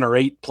 7 or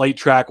 8 plate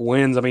track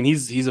wins? I mean,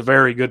 he's a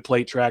very good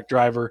plate track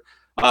driver.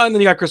 And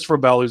then you got Christopher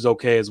Bell, who's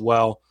okay as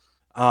well.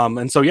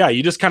 And so, yeah,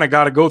 you just kind of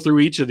got to go through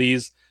each of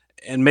these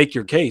and make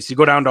your case. You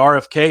go down to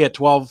RFK at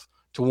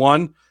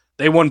 12-1.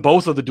 They won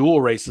both of the dual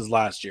races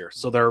last year,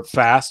 so they're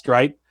fast,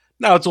 right?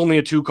 Now it's only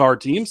a 2-car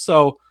team,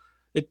 so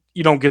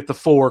you don't get the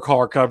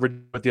 4-car coverage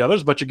with the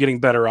others, but you're getting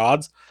better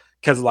odds.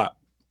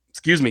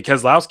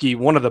 Keselowski,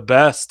 one of the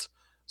best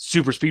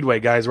super speedway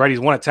guys, right? He's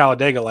won at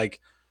Talladega. Like,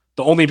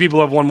 the only people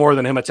who have won more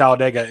than him at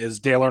Talladega is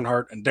Dale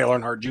Earnhardt and Dale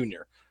Earnhardt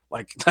Jr.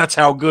 Like, that's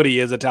how good he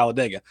is at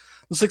Talladega.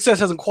 The success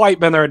hasn't quite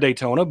been there at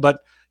Daytona,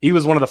 but he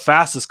was one of the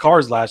fastest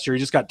cars last year. He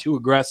just got too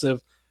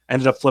aggressive,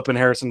 ended up flipping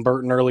Harrison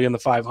Burton early in the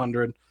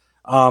 500.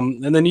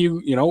 And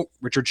then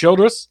Richard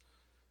Childress,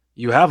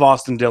 you have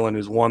Austin Dillon,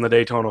 who's won the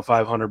Daytona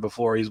 500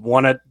 before. He's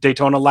won at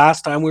Daytona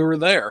last time we were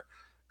there.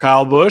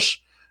 Kyle Busch,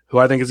 who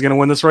I think is going to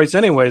win this race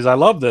anyways. I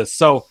love this.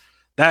 So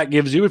that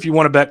gives you, if you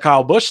want to bet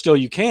Kyle Busch still,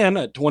 you can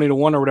at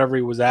 20-1 or whatever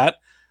he was at.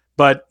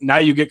 But now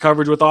you get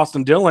coverage with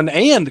Austin Dillon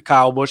and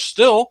Kyle Busch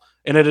still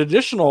in an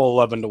additional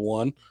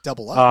 11-1.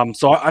 Double up.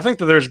 So I think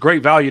that there's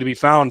great value to be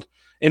found.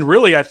 And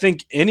really, I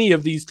think any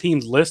of these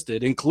teams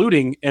listed,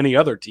 including any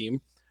other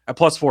team at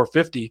plus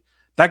 450,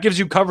 that gives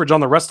you coverage on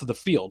the rest of the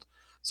field.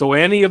 So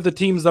any of the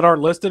teams that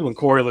aren't listed, when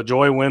Corey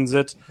LaJoie wins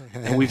it,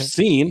 and we've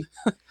seen,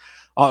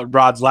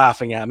 Rod's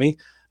laughing at me,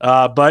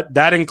 but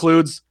that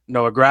includes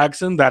Noah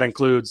Gragson, that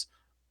includes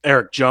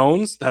Eric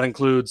Jones, that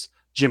includes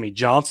Jimmy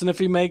Johnson if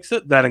he makes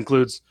it, that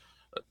includes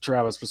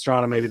Travis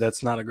Pastrana. Maybe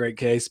that's not a great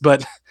case,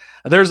 but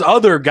there's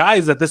other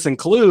guys that this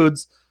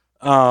includes.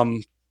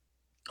 Pastrana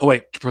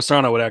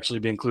would actually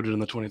be included in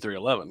the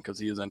 23XI because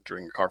he is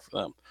entering a car for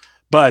them.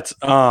 But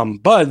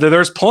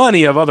there's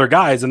plenty of other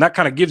guys, and that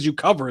kind of gives you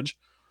coverage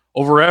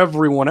over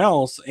everyone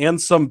else. And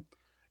some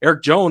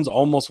Eric Jones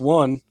almost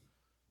won.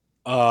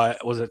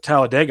 Was it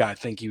Talladega? I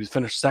think he was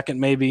finished second,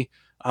 maybe.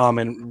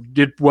 And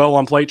did well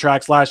on plate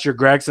tracks last year.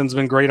 Gregson's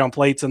been great on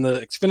plates in the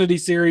Xfinity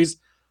Series.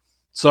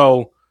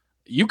 So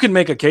you can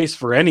make a case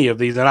for any of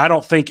these, and I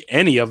don't think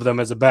any of them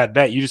is a bad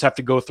bet. You just have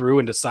to go through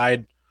and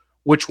decide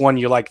which one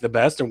you like the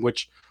best and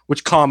which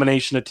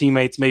combination of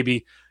teammates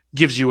maybe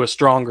gives you a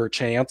stronger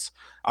chance.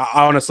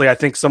 Honestly, I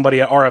think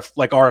somebody at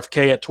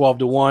RFK at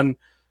 12-1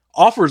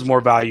 offers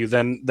more value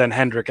than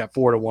Hendrick at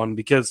 4-1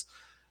 because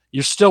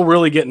you're still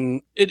really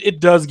getting it.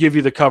 It does give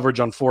you the coverage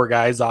on 4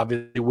 guys,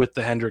 obviously, with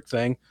the Hendrick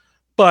thing.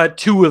 But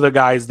 2 of the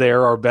guys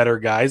there are better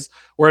guys,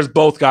 whereas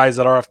both guys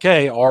at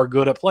RFK are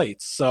good at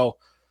plates. So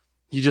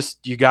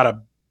you got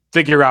to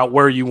figure out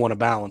where you want to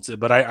balance it.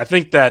 But I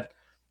think that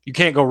you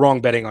can't go wrong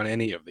betting on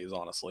any of these,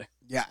 honestly.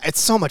 Yeah, it's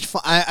so much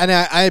fun.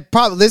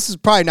 This is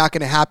probably not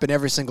going to happen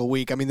every single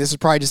week. I mean, this is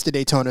probably just a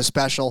Daytona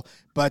special,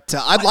 but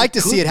I'd like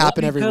to see it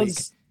happen every week.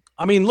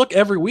 I mean, look,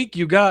 every week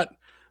you got,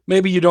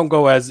 maybe you don't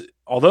go as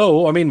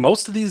Although, I mean,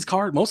 most of these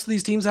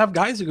teams have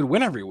guys who could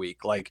win every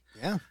week. Like,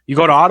 Yeah. You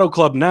go to Auto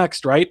Club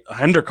next, right? A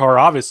Hendrick car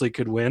obviously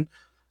could win.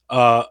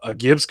 A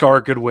Gibbs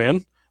car could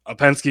win. A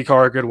Penske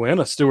car could win.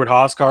 A Stewart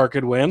Haas car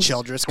could win.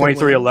 Childress could win.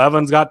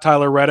 2311's got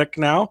Tyler Reddick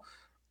now.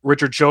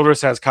 Richard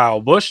Childress has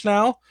Kyle Busch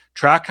now.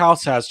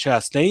 Trackhouse has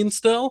Chastain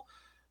still.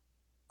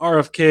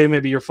 RFK,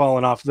 maybe you're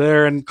falling off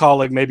there. And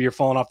Colleague, maybe you're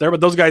falling off there.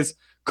 But those guys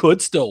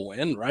could still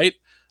win, right?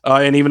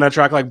 And even a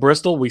track like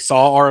Bristol, we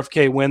saw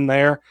RFK win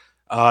there.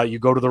 You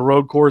go to the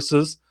road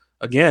courses.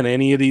 Again,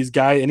 any of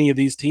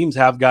these teams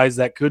have guys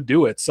that could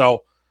do it.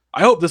 So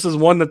I hope this is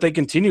one that they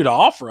continue to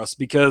offer us,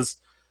 because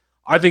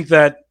I think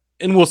that,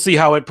 and we'll see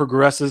how it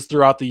progresses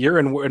throughout the year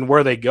and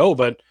where they go,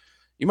 but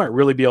you might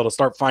really be able to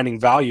start finding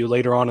value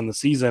later on in the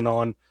season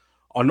on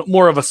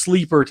more of a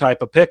sleeper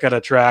type of pick at a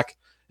track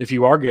if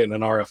you are getting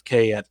an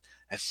RFK at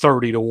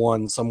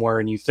 30-1 somewhere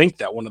and you think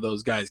that one of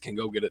those guys can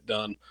go get it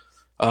done,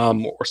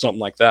 or something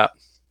like that.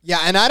 Yeah,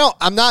 and I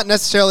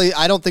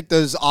don't think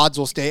those odds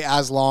will stay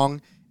as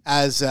long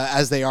as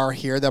they are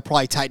here. They'll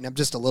probably tighten up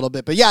just a little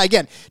bit. But yeah,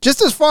 again,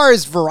 just as far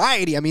as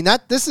variety, I mean,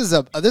 this is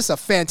a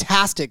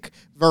fantastic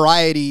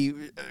variety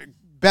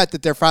bet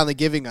that they're finally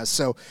giving us.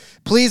 So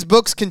please,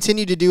 books,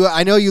 continue to do it.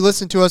 I know you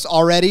listen to us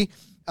already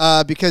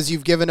because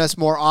you've given us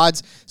more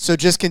odds. So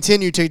just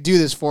continue to do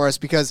this for us,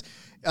 because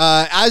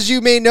as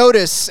you may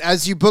notice,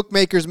 as you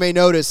bookmakers may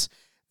notice,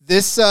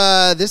 this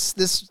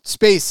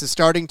space is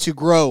starting to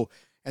grow,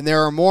 and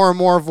there are more and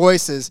more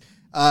voices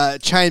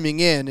chiming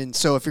in. And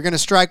so if you're going to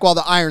strike while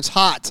the iron's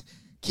hot,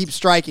 keep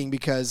striking,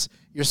 because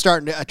you're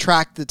starting to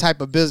attract the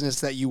type of business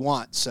that you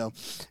want. So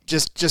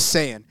just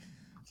saying.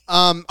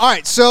 All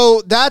right.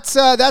 So that's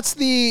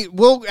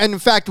and in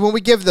fact, when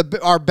we give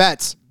our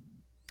bets,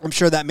 I'm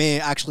sure that may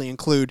actually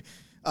include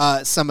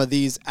some of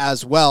these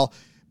as well.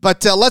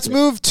 But let's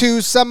move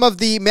to some of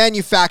the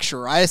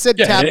manufacturer. I said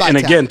tab by tab. And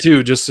again,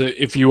 too, just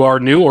if you are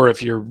new or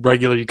if you're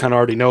regular, you kind of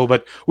already know,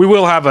 but we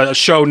will have a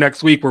show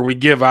next week where we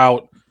give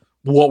out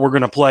what we're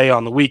going to play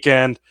on the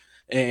weekend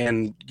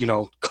and,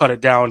 cut it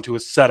down to a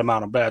set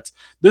amount of bets.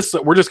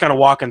 We're just kind of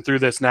walking through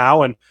this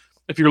now. And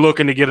if you're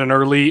looking to get an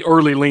early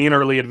lean,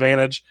 early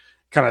advantage,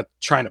 kind of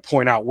trying to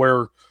point out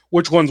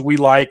which ones we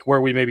like, where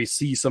we maybe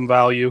see some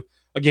value.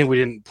 Again, we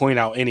didn't point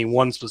out any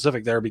one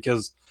specific there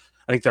because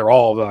I think they're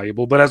all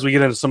valuable. But as we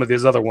get into some of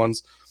these other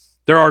ones,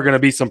 there are going to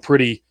be some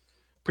pretty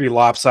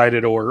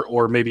lopsided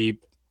or maybe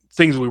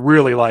things we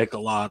really like a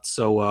lot.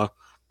 So,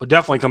 but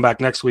definitely come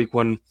back next week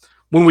when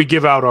we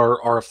give out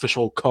our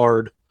official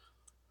card.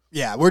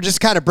 Yeah, we're just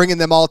kind of bringing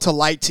them all to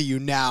light to you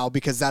now,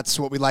 because that's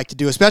what we like to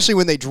do, especially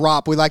when they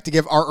drop. We like to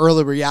give our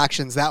early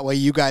reactions. That way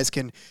you guys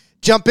can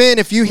jump in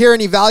if you hear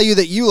any value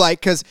that you like.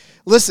 Because,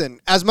 listen,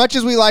 as much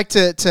as we like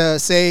to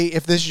say,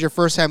 if this is your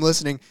first time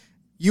listening,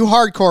 you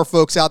hardcore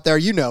folks out there,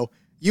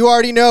 you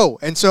already know.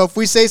 And so if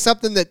we say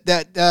something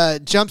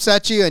that jumps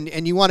at you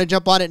and you want to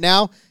jump on it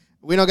now,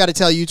 we don't got to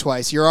tell you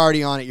twice. You're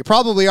already on it. You're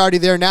probably already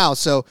there now,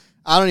 so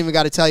I don't even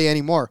got to tell you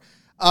anymore.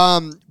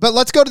 But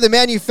let's go to the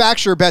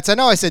manufacturer bets. I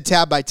know I said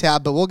tab by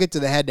tab, but we'll get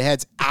to the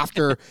head-to-heads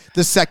after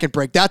the second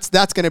break. That's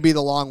going to be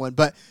the long one.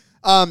 But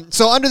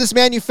so under this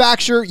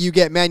manufacturer, you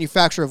get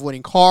manufacturer of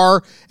winning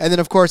car. And then,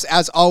 of course,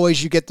 as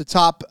always, you get the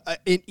top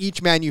in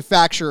each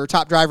manufacturer,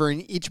 top driver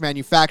in each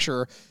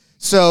manufacturer.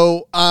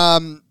 So,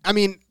 I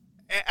mean,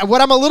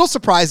 what I'm a little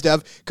surprised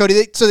of,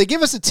 Cody, so they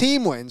give us a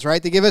team wins,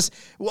 right? They give us,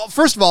 well,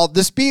 first of all,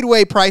 the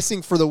Speedway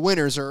pricing for the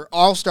winners are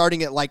all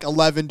starting at like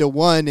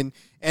 11-1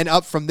 and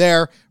up from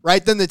there,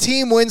 right? Then the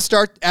team wins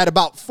start at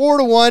about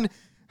 4-1.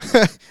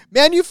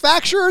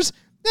 Manufacturers,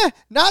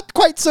 not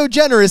quite so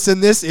generous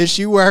in this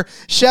issue, where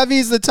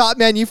Chevy's the top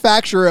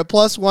manufacturer at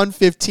plus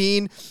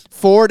 115,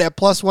 Ford at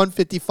plus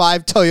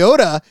 155,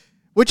 Toyota,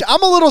 which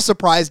I'm a little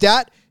surprised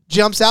at,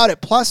 jumps out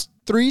at plus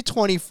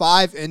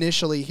 325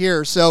 initially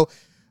here. So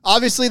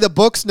obviously the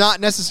book's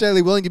not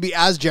necessarily willing to be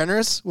as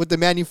generous with the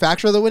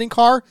manufacturer of the winning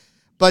car,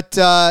 but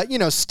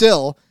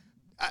still,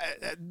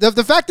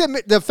 the fact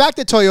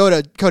that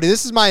Toyota, Cody,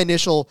 this is my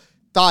initial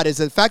thought, is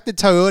the fact that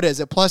Toyota is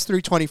at plus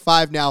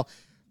 325 now.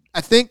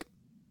 I think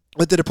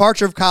with the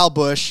departure of Kyle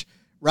Busch,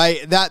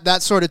 right,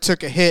 that sort of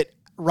took a hit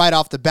right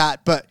off the bat.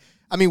 But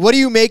I mean, what do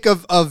you make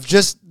of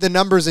just the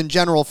numbers in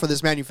general for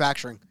this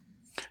manufacturing?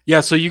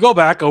 Yeah, so you go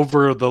back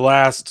over the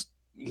last,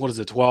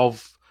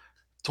 12,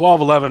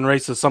 11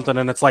 races, something,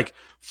 and it's like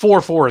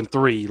 4, 4, and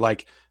 3.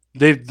 Like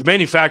the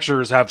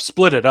manufacturers have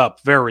split it up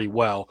very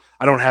well.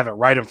 I don't have it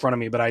right in front of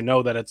me, but I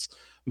know that it's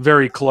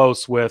very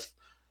close with.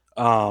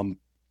 I'll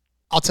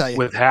tell you.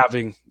 With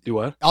having do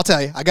what? I'll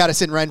tell you. I got it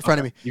sitting right in front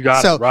of me. You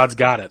got it. Rod's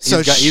got it.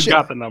 He's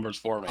got the numbers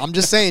for me. I'm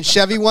just saying,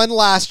 Chevy won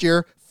last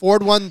year.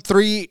 Ford won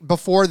 3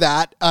 before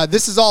that.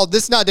 This is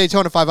not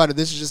Daytona 500.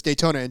 This is just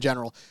Daytona in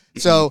general.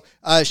 So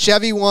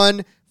Chevy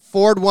won.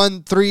 Ford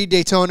won 3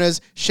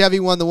 Daytonas. Chevy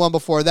won the one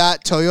before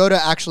that. Toyota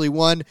actually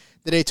won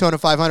the Daytona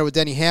 500 with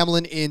Denny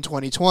Hamlin in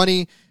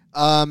 2020.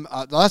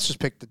 Let's just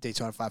pick the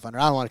Daytona 500.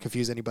 I don't want to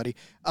confuse anybody.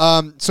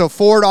 So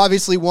Ford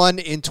obviously won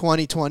in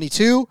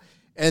 2022,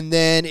 and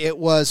then it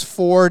was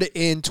Ford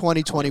in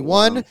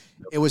 2021.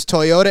 It was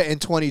Toyota in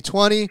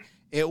 2020,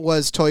 it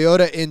was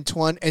Toyota in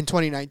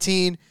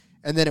 2019,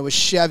 and then it was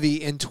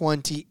Chevy in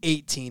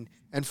 2018,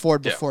 and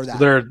Ford before that.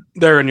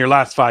 They're in your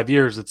last 5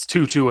 years. It's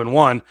 2, 2, and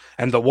 1,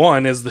 and the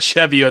 1 is the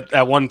Chevy at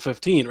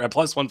 115, right?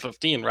 Plus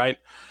 115, right?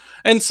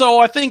 And so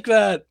I think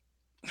that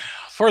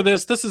for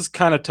this is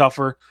kind of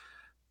tougher.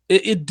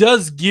 It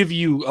does give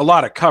you a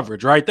lot of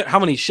coverage, right? How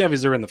many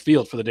Chevys are in the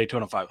field for the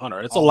Daytona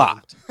 500? It's a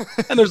lot.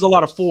 And there's a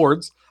lot of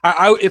Fords.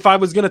 If I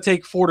was going to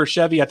take Ford or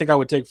Chevy, I think I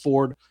would take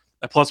Ford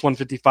at plus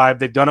 155.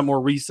 They've done it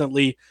more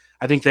recently.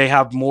 I think they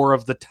have more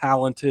of the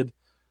talented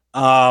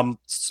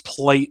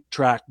plate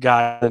track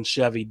guy than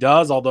Chevy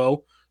does,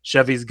 although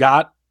Chevy's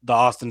got the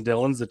Austin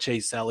Dillons, the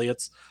Chase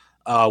Elliott's,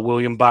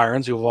 William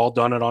Byrons, who have all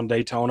done it on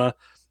Daytona,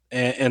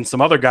 and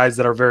some other guys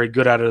that are very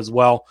good at it as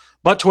well.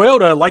 But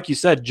Toyota, like you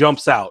said,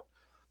 jumps out.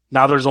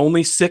 Now, there's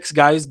only 6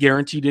 guys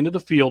guaranteed into the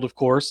field, of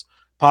course,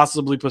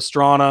 possibly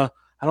Pastrana.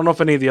 I don't know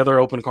if any of the other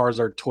open cars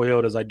are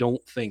Toyotas. I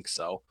don't think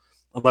so,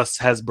 unless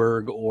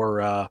Hesburg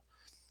or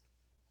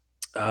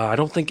I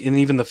don't think, and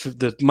even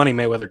the Money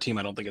Mayweather team,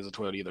 I don't think is a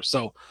Toyota either.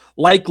 So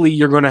likely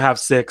you're going to have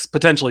 6,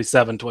 potentially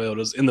 7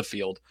 Toyotas in the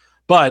field.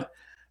 But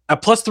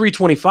at plus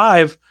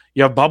 325,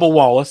 you have Bubba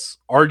Wallace,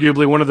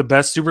 arguably one of the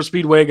best super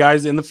speedway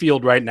guys in the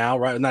field right now.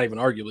 Right? Not even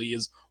arguably, he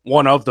is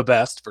one of the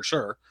best for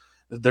sure.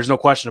 There's no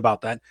question about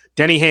that.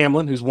 Denny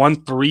Hamlin, who's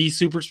won 3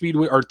 super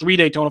speedway or 3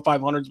 Daytona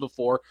 500s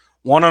before,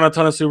 won on a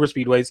ton of super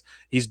speedways.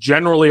 He's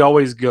generally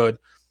always good.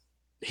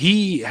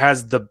 He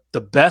has the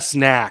best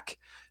knack.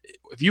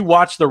 If you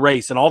watch the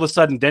race and all of a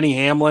sudden Denny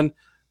Hamlin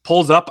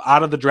pulls up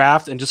out of the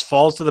draft and just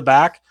falls to the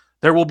back,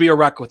 there will be a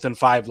wreck within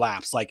 5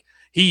 laps. Like,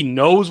 he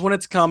knows when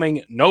it's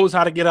coming, knows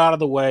how to get out of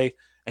the way,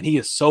 and he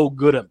is so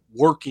good at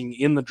working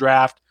in the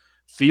draft,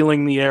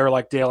 feeling the air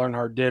like Dale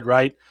Earnhardt did,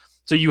 right?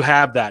 So you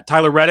have that.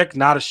 Tyler Reddick,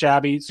 not a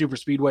shabby super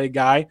speedway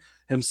guy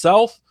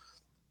himself.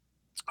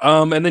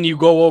 And then you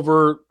go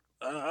over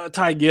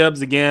Ty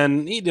Gibbs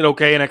again. He did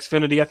okay in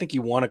Xfinity. I think he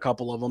won a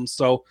couple of them,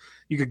 so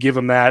you could give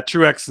him that.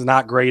 Truex is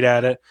not great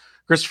at it.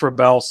 Christopher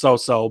Bell,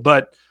 so.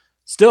 But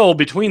still,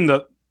 between Denny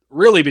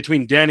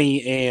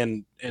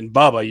and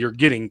Bubba, you're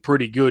getting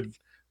pretty good,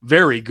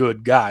 very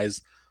good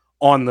guys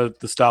on the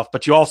stuff.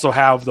 But you also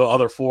have the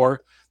other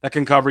 4 that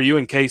can cover you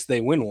in case they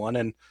win one,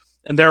 and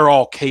they're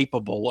all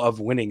capable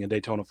of winning a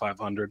Daytona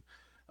 500.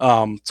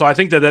 So I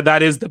think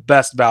that is the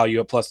best value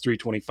at plus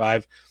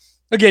 325.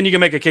 Again, you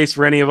can make a case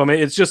for any of them.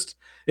 It's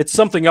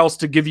something else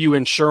to give you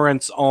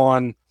insurance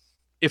on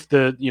if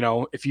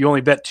you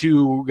only bet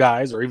 2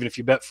 guys, or even if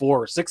you bet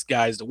 4 or 6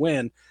 guys to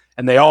win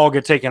and they all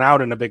get taken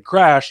out in a big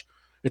crash,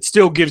 it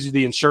still gives you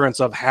the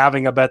insurance of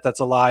having a bet that's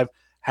alive,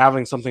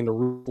 having something to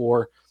root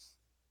for.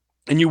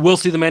 And you will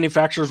see the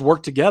manufacturers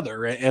work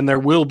together, and there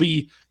will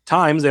be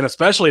times, and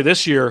especially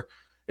this year,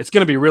 it's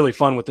going to be really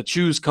fun with the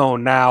choose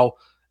cone now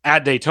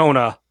at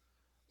Daytona.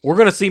 We're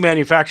going to see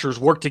manufacturers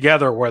work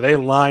together where they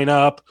line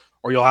up,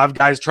 or you'll have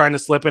guys trying to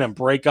slip in and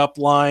break up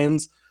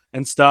lines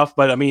and stuff.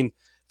 But I mean,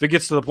 if it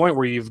gets to the point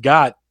where you've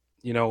got,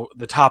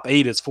 the top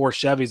 8 is 4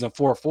 Chevys and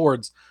 4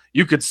 Fords,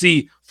 you could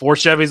see 4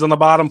 Chevys on the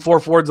bottom,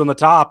 4 Fords on the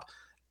top,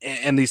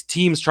 and these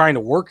teams trying to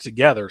work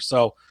together.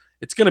 So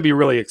it's going to be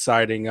really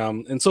exciting.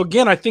 And so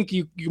again, I think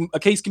a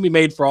case can be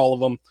made for all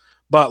of them.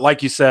 But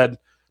like you said,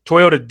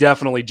 Toyota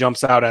definitely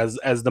jumps out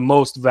as the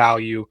most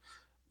value,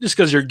 just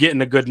because you're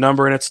getting a good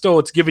number, and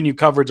it's giving you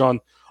coverage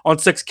on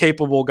 6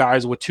 capable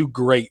guys with 2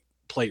 great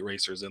plate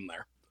racers in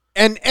there.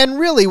 And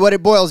really what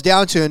it boils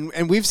down to,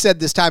 and we've said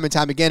this time and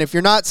time again, if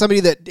you're not somebody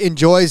that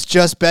enjoys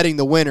just betting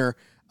the winner,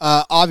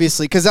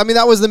 obviously, because I mean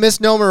that was the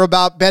misnomer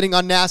about betting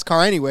on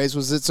NASCAR anyways,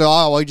 was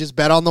you just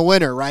bet on the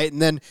winner, right?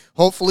 And then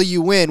hopefully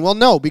you win. Well,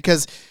 no,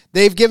 because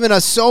they've given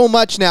us so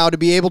much now to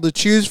be able to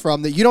choose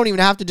from that you don't even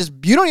have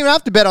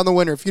to bet on the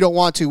winner if you don't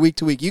want to week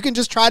to week. You can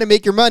just try to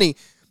make your money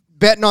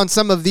betting on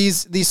some of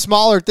these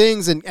smaller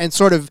things and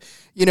sort of,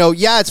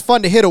 it's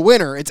fun to hit a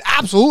winner. It's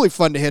absolutely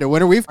fun to hit a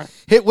winner. We've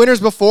hit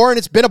winners before and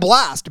it's been a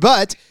blast,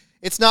 but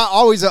it's not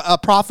always a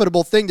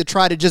profitable thing to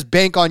try to just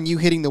bank on you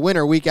hitting the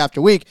winner week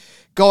after week.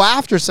 Go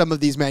after some of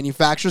these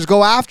manufacturers,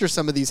 go after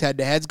some of these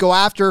head-to-heads, go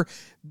after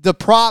the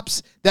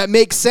props that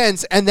make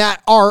sense and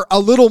that are a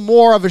little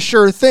more of a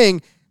sure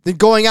thing than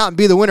going out and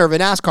be the winner of a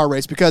NASCAR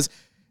race, because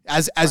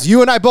as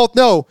you and I both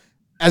know,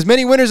 as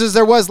many winners as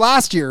there was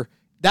last year,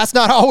 that's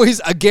not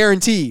always a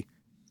guarantee.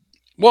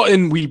 Well,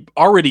 and we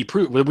already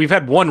proved, we've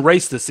had one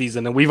race this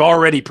season and we've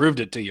already proved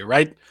it to you,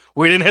 right?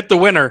 We didn't hit the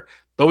winner,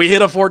 but we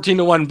hit a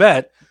 14-1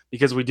 bet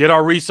because we did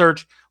our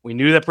research. We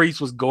knew that Preece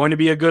was going to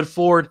be a good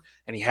Ford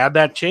and he had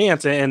that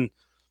chance. And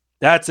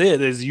that's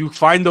it, is you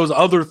find those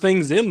other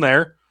things in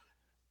there.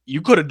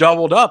 You could have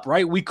doubled up,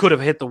 right? We could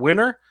have hit the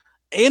winner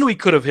and we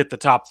could have hit the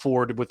top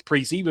Ford with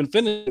Preece even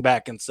finishing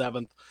back in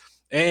 7th.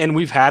 And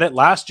we've had it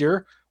last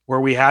year where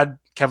we had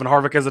Kevin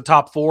Harvick as a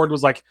top Ford,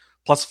 was like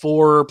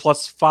 +4,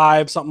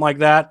 +5, something like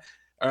that.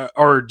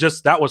 Or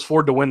just that was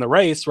Ford to win the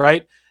race,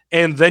 right?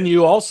 And then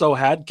you also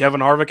had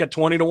Kevin Harvick at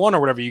 20-1 or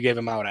whatever you gave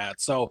him out at.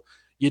 So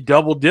you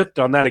double dipped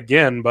on that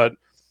again. But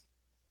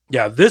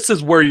yeah, this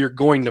is where you're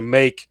going to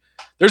make,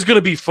 there's going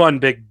to be fun,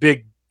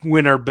 big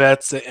winner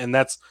bets. And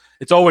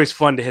it's always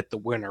fun to hit the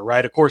winner,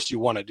 right? Of course you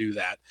want to do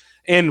that.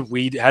 And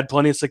we had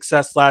plenty of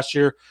success last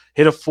year,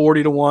 hit a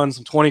 40-1,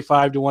 some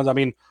 25-1s. I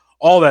mean,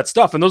 all that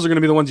stuff. And those are going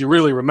to be the ones you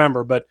really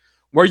remember. But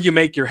where you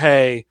make your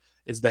hay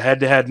is the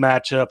head-to-head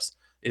matchups,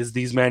 is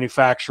these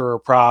manufacturer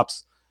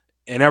props,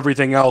 and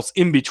everything else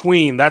in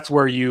between. That's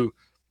where you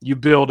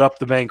build up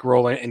the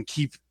bankroll and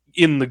keep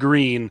in the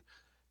green,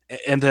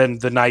 and then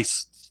the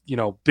nice,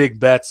 big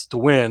bets to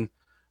win,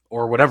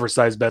 or whatever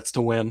size bets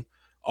to win,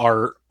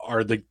 are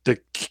the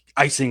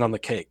icing on the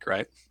cake,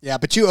 right? Yeah,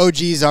 but you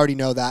OGs already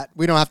know that.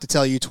 We don't have to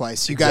tell you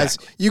twice. You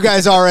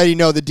guys already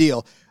know the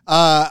deal.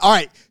 All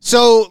right,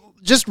 so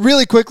just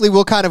really quickly,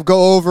 we'll kind of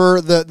go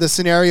over the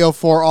scenario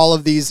for all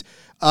of these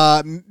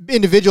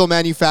individual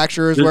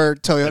manufacturers where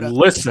Toyota.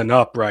 Listen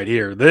up right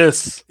here.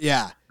 This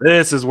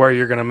is where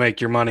you're going to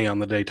make your money on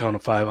the Daytona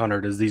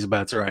 500, is these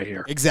bets right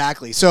here.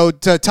 Exactly. So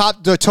the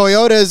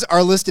Toyotas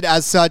are listed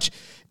as such.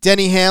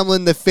 Denny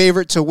Hamlin, the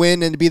favorite to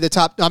win and to be the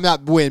top,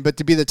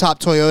 to be the top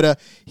Toyota.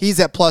 He's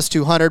at plus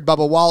 200.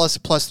 Bubba Wallace,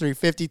 plus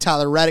 350.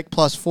 Tyler Reddick,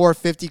 plus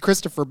 450.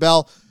 Christopher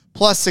Bell,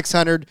 plus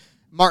 600.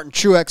 Martin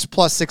Truex,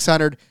 plus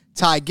 600.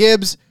 Ty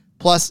Gibbs,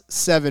 plus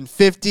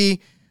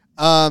 750.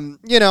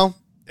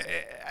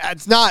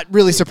 It's not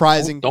really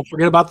surprising. Don't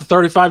forget about the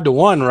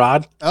 35-1,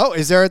 Rod. Oh,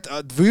 is there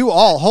a view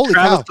all? Holy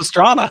Travis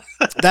cow. Pastrana.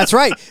 That's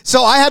right.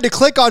 So I had to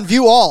click on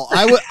view all.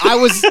 I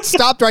was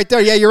stopped right there.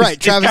 Yeah, you're right.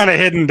 Travis kind of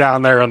hidden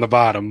down there on the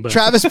bottom. But.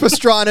 Travis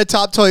Pastrana,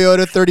 top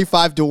Toyota,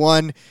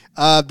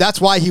 35-1. That's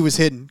why he was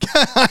hidden.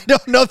 I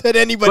don't know that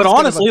anybody. But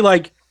honestly,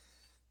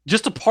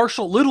 just a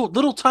partial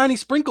little tiny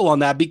sprinkle on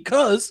that,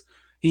 because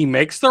he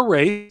makes the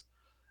race,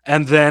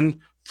 and then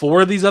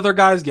 4 of these other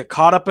guys get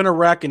caught up in a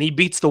wreck, and he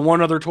beats the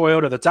one other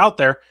Toyota that's out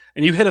there,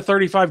 and you hit a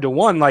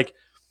 35-1.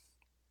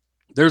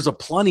 There's a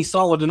plenty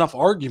solid enough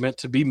argument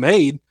to be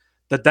made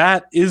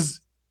that is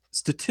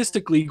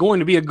statistically going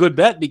to be a good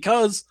bet,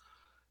 because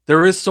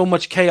there is so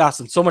much chaos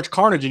and so much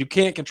carnage, and you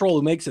can't control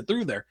who makes it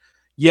through there.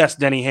 Yes,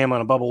 Denny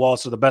Hamlin and Bubba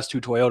Wallace are the best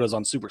 2 Toyotas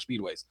on super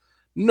speedways.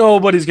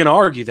 Nobody's going to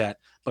argue that.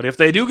 But if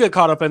they do get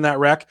caught up in that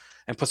wreck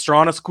and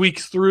Pastrana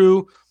squeaks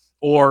through,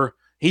 or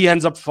he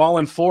ends up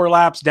falling 4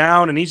 laps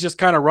down and he's just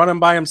kind of running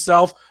by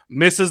himself,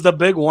 misses the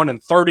big one,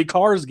 and 30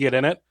 cars get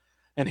in it.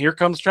 And here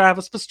comes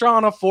Travis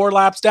Pastrana 4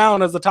 laps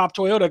down as the top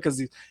Toyota,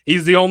 because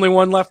he's the only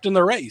one left in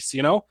the race.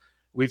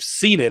 We've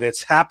seen it.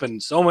 It's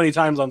happened so many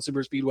times on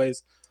super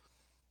speedways.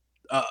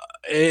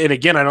 And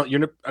again, I don't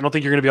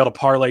think you're going to be able to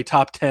parlay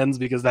top 10s,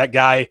 because that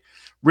guy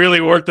really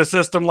worked the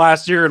system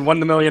last year and won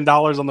the $1 million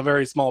on the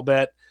very small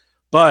bet.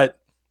 But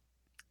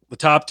the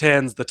top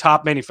 10s, the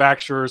top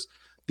manufacturers,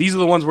 these are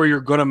the ones where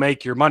you're going to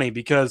make your money,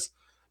 because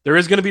there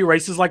is going to be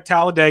races like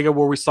Talladega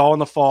where we saw in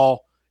the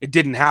fall, it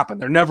didn't happen.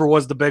 There never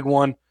was the big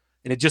one,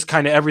 and it just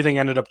kind of everything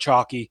ended up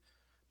chalky.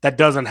 That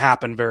doesn't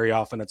happen very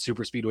often at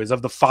super speedways.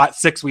 Of the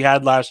 6 we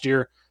had last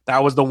year,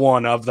 that was the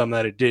one of them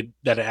that it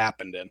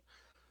happened in.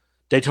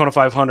 Daytona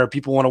 500,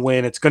 people want to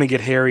win. It's going to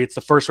get hairy. It's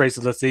the first race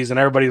of the season.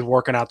 Everybody's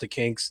working out the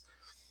kinks.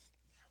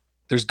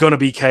 There's going to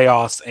be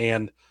chaos,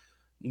 and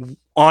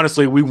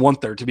honestly, we want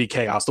there to be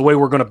chaos. The way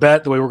we're going to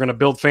bet, the way we're going to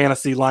build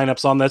fantasy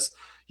lineups on this,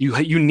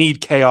 you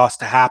need chaos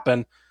to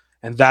happen,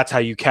 and that's how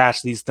you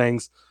cash these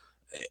things.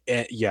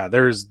 Yeah,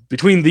 there's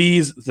between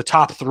these, the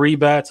top 3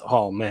 bets.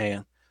 Oh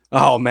man,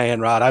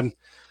 Rod. I'm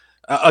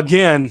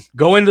again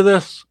go into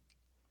this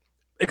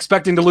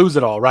expecting to lose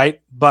it all,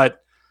 right?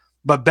 But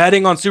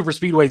betting on super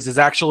speedways is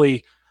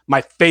actually my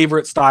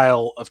favorite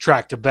style of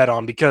track to bet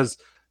on, because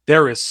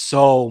there is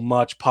so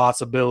much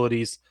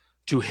possibilities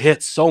to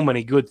hit so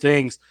many good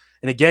things.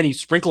 And again, you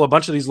sprinkle a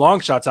bunch of these long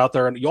shots out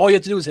there, and all you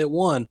have to do is hit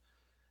one,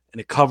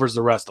 and it covers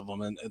the rest of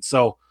them. And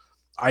so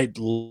I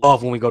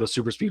love when we go to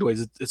super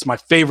speedways. It's my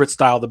favorite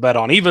style to bet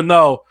on, even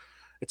though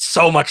it's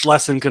so much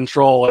less in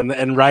control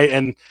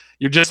and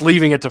you're just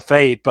leaving it to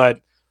fate.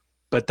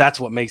 But that's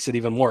what makes it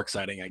even more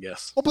exciting, I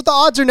guess. Well, but the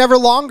odds are never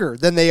longer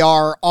than they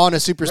are on a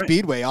super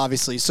speedway,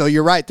 obviously. So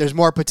you're right. There's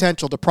more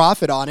potential to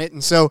profit on it.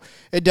 And so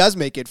it does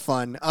make it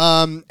fun.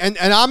 And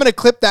I'm going to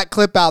clip that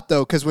clip out,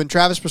 though, because when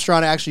Travis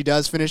Pastrana actually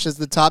does finish as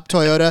the top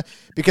Toyota,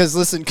 because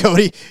listen,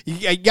 Cody,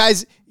 you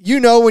guys,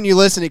 when you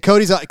listen to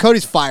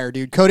Cody's fire,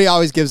 dude. Cody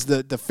always gives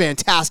the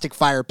fantastic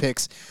fire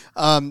picks.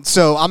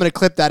 So I'm going to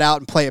clip that out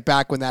and play it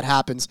back when that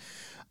happens.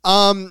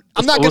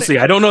 We'll see.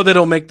 I don't know that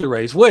he'll make the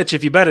race, which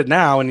if you bet it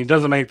now and he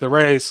doesn't make the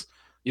race,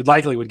 you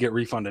likely would get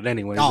refunded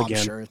anyways. Again,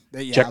 I'm sure.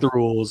 Check the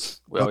rules.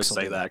 We always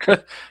say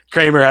that.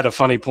 Kramer had a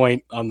funny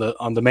point on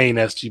the main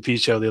SGP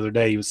show the other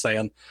day. He was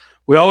saying,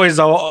 we always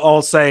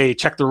all say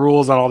check the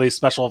rules on all these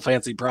special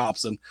fancy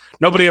props, and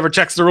nobody ever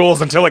checks the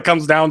rules until it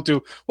comes down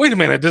to, wait a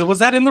minute, was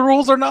that in the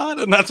rules or not?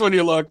 And that's when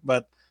you look.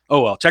 But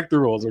oh well, check the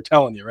rules. We're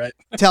telling you, right?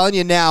 Telling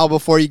you now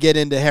before you get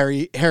into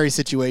hairy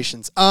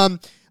situations.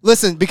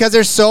 Listen, because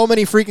there's so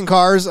many freaking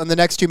cars on the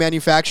next 2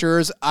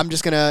 manufacturers, I'm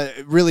just going to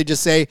really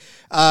just say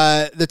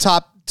the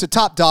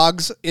top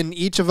dogs in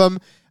each of them.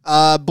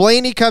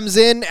 Blaney comes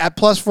in at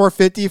plus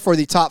 450 for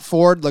the top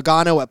Ford,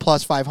 Logano at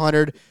plus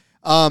 500,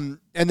 and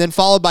then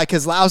followed by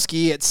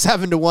Keselowski at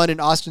 7-1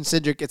 and Austin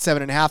Cindric at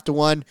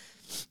 7.5-1.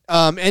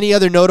 Any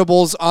other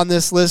notables on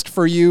this list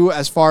for you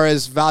as far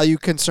as value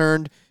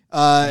concerned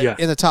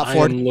in the top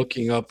four? I'm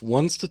looking up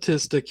one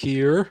statistic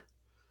here.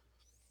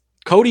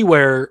 Cody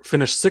Ware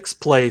finished 6th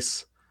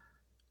place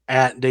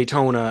at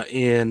Daytona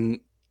in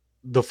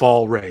the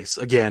fall race.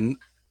 Again,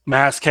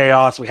 mass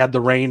chaos. We had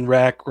the rain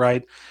wreck,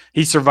 right?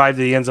 He survived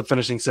it. He ends up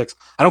finishing 6th.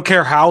 I don't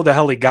care how the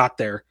hell he got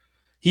there.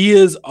 He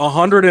is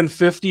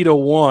 150 to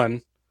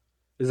 1.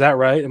 Is that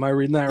right? Am I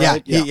reading that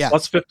right? Yeah.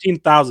 Plus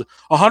 15,000.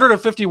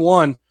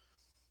 151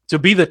 to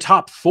be the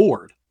top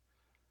Ford.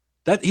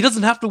 That he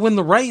doesn't have to win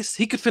the race.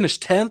 He could finish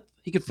 10th.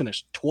 He could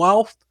finish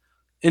 12th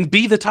and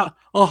be the top.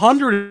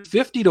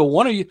 150 to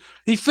 1.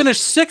 He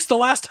finished 6th the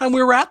last time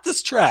we were at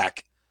this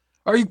track.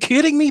 Are you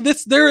kidding me?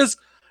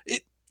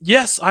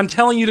 Yes, I'm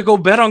telling you to go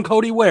bet on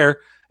Cody Ware.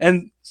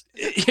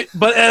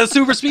 But at a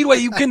super speedway,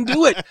 you can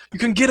do it. You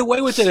can get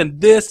away with it. And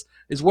this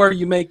is where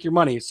you make your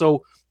money.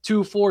 So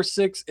 2, 4,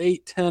 6,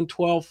 8, 10,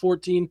 12,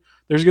 14.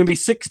 There's going to be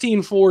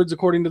 16 Fords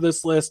according to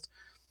this list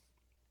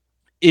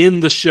in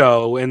the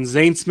show. And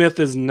Zane Smith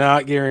is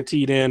not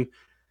guaranteed in.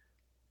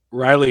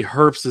 Riley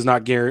Herbst is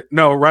not guaranteed.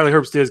 No, Riley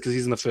Herbst is because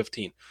he's in the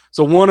 15.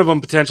 So one of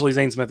them potentially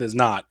Zane Smith is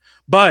not.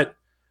 But,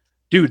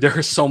 dude, there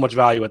is so much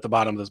value at the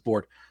bottom of this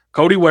board.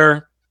 Cody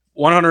Ware,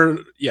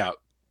 100. Yeah.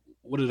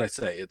 What did I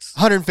say? It's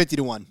 150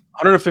 to 1.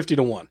 150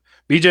 to 1.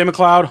 BJ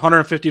McLeod,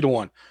 150 to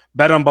 1.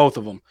 Bet on both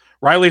of them.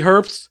 Riley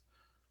Herbst,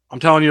 I'm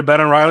telling you to bet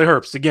on Riley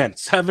Herbst. Again,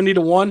 70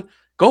 to 1.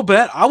 Go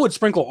bet. I would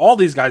sprinkle all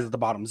these guys at the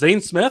bottom. Zane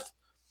Smith,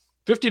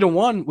 50 to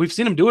 1. We've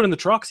seen him do it in the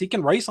trucks. He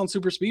can race on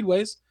super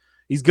speedways.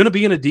 He's going to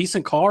be in a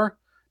decent car.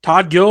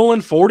 Todd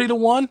Gilliland, 40 to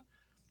 1.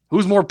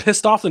 Who's more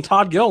pissed off than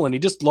Todd Gilliland? He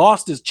just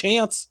lost his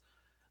chance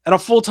at a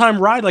full-time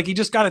ride. Like he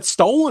just got it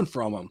stolen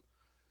from him.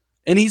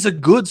 And he's a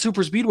good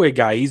super speedway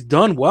guy. He's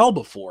done well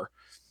before.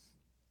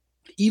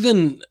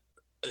 Even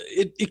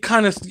it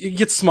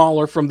gets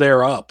smaller from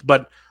there up.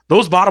 But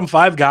those bottom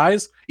 5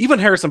 guys, even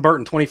Harrison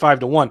Burton,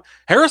 25 to 1.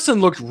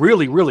 Harrison looked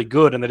really, really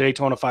good in the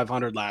Daytona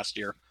 500 last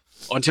year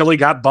until he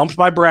got bumped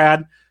by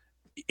Brad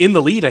in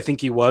the lead. I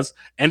think he was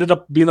ended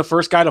up being the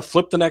first guy to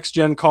flip the next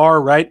gen car.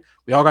 Right.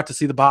 We all got to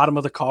see the bottom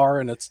of the car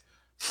and its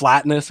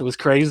flatness. It was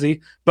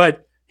crazy,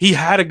 but he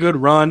had a good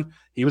run.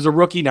 He was a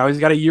rookie. Now he's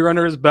got a year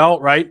under his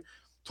belt, right?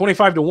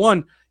 25 to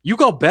 1. You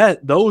go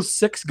bet those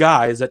 6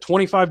 guys at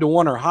 25 to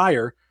 1 or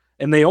higher,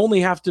 and they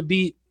only have to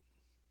beat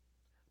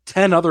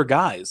 10 other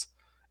guys.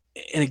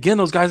 And again,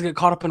 those guys get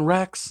caught up in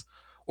wrecks,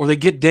 or they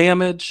get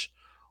damage,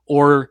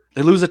 or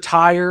they lose a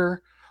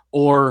tire,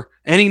 or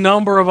any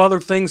number of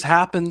other things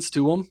happens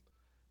to them,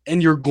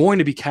 and you're going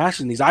to be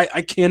cashing these.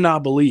 I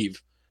cannot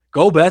believe.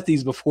 Go bet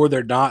these before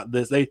they're not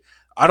this.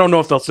 I don't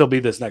know if they'll still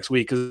be this next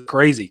week because it's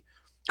crazy.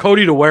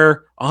 Cody to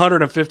Ware,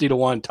 150 to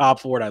 1,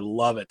 top Ford. I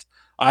love it.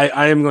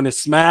 I am going to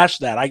smash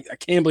that. I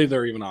can't believe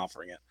they're even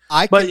offering it.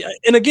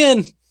 And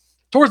again,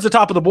 towards the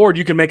top of the board,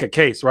 you can make a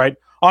case, right?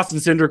 Austin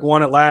Cindric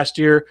won it last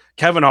year.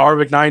 Kevin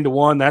Harvick, 9 to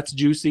 1. That's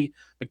juicy.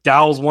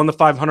 McDowell's won the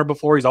 500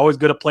 before. He's always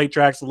good at plate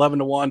tracks, 11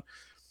 to 1.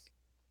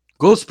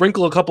 Go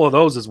sprinkle a couple of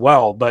those as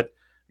well, but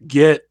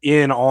get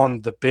in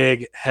on the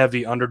big,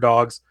 heavy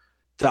underdogs.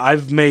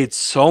 I've made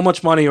so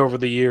much money over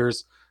the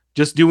years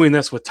just doing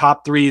this with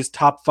top 3s,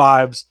 top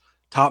 5s,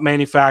 top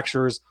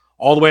manufacturers,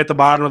 all the way at the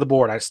bottom of the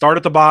board. I start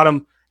at the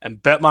bottom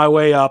and bet my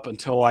way up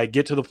until I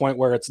get to the point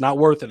where it's not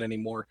worth it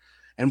anymore.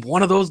 And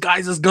one of those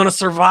guys is going to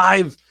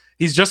survive.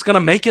 He's just going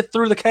to make it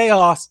through the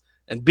chaos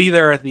and be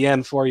there at the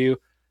end for you,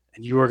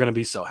 and you are going to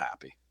be so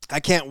happy. I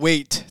can't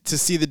wait to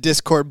see the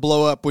Discord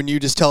blow up when you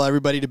just tell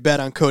everybody to bet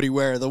on Cody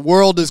Ware. The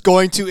world is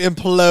going to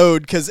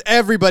implode because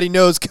everybody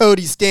knows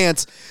Cody's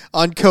stance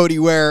on Cody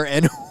Ware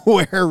and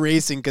Ware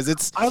Racing because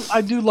it's...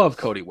 I do love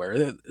Cody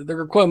Ware.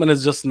 Their equipment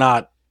is just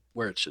not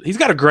where it should. He's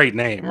got a great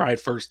name, right?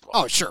 First of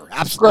all. Oh, sure.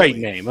 Absolutely.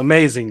 Great name.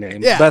 Amazing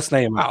name. Yeah. Best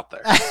name out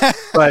there.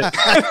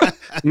 But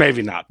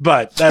maybe not.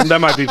 But that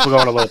might be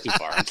going a little too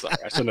far. I'm sorry.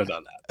 I shouldn't have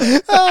done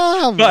that.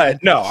 Oh,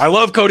 but no, I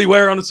love Cody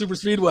Ware on the super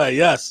speedway.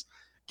 Yes.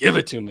 Give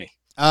it to me.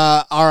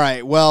 All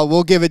right. Well,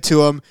 we'll give it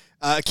to him.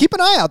 Keep an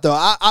eye out, though.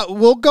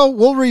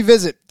 We'll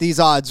revisit these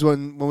odds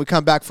when we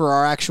come back for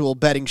our actual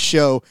betting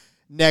show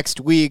next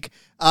week.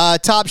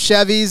 Top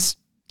Chevys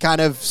kind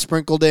of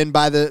sprinkled in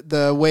by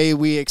the way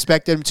we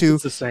expect them to.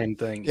 It's the same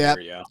thing. Yep.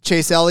 Here, yeah.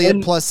 Chase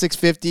Elliott plus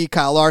 650,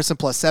 Kyle Larson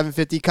plus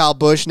 750, Kyle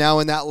Busch now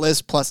in that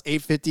list plus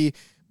 850,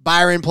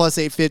 Byron plus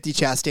 850,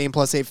 Chastain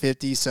plus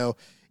 850. So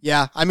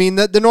yeah, I mean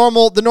the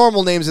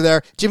normal names are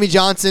there. Jimmy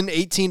Johnson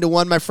 18 to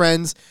 1, my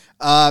friends.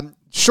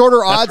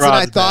 Shorter odds than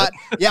I thought.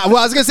 Yeah, well,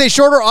 I was going to say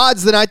shorter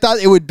odds than I thought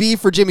it would be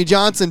for Jimmy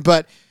Johnson,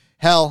 but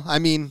hell, I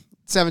mean,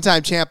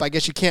 7-time champ, I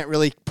guess you can't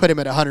really put him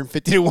at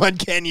 150 to 1,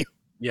 can you?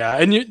 Yeah,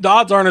 and the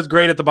odds aren't as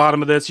great at the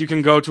bottom of this. You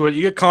can go to it.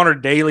 You get Connor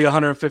Daly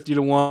 150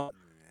 to 1.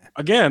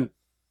 Again,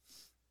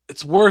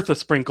 it's worth a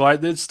sprinkle.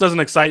 This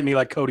doesn't excite me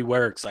like Cody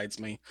Ware excites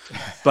me.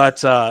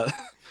 But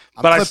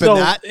I still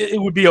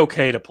it would be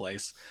okay to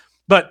place.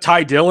 But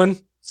Ty Dillon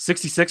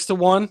 66 to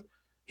 1.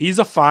 He's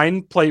a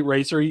fine plate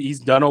racer. He's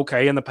done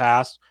okay in the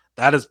past.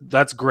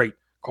 That's great.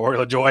 Corey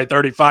LaJoie,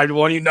 35 to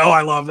 1. You know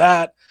I love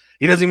that.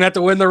 He doesn't even have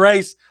to win the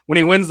race. When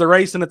he wins the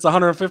race and it's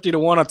 150 to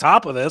 1 on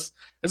top of this,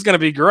 it's going to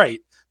be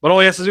great. But all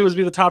he has to do is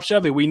be the top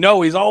Chevy. We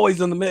know he's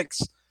always in the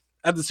mix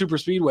at the super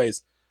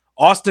speedways.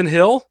 Austin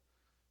Hill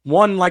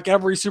won like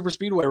every super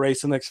speedway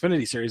race in the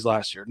Xfinity Series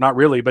last year. Not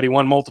really, but he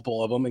won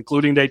multiple of them,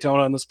 including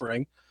Daytona in the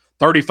spring.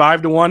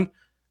 35 to 1,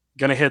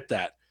 going to hit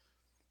that.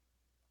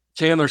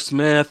 Chandler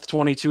Smith,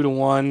 22 to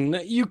 1.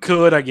 You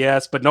could, I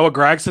guess, but Noah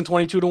Gragson,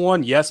 22 to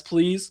 1. Yes,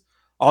 please.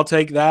 I'll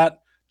take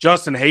that.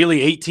 Justin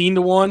Haley, 18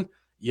 to 1.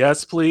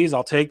 Yes, please.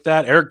 I'll take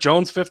that. Eric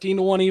Jones, 15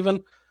 to 1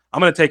 even. I'm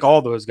going to take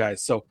all those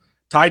guys. So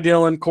Ty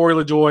Dillon, Corey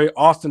LaJoie,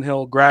 Austin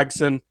Hill,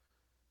 Gragson,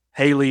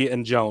 Haley,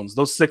 and Jones.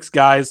 Those 6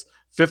 guys,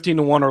 15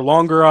 to 1 or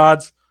longer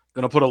odds.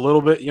 Going to put a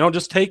little bit,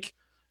 just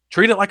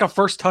treat it like a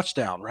first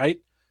touchdown, right?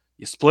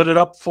 You split it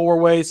up 4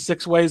 ways,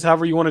 6 ways,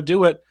 however you want to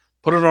do it.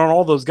 Put it on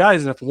all those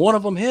guys, and if one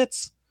of them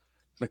hits,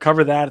 it's going to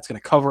cover that. It's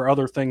going to cover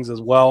other things as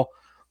well.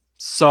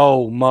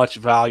 So much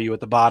value at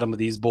the bottom of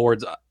these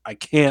boards. I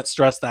can't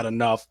stress that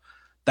enough.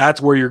 That's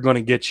where you're going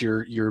to get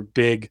your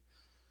big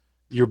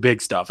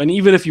stuff. And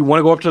even if you want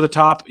to go up to the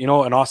top, an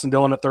Austin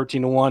Dillon at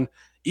 13 to 1,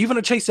 even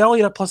a Chase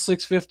Elliott at plus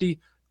 650,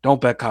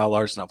 don't bet Kyle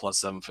Larson at plus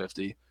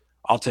 750.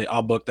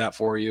 I'll book that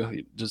for you.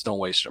 You just don't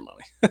waste your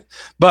money.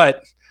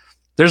 But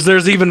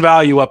there's even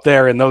value up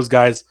there in those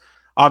guys.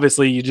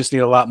 Obviously, you just need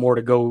a lot more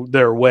to go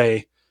their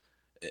way.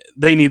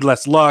 They need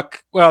less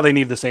luck. Well, they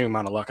need the same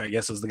amount of luck, I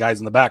guess, as the guys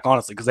in the back,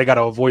 honestly, because they got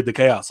to avoid the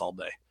chaos all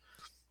day.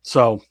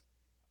 So,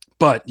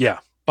 but yeah,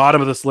 bottom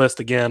of this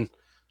list, again,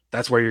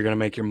 that's where you're going to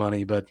make your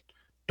money. But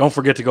don't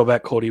forget to go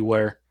back Cody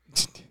Ware,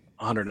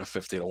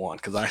 150 to 1,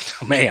 because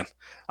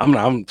I'm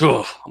going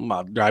to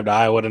drive to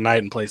Iowa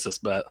tonight and place this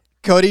bet.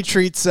 Cody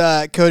treats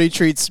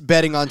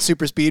betting on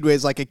super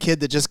speedways like a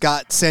kid that just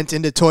got sent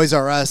into Toys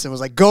R Us and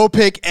was like, go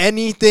pick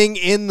anything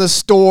in the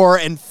store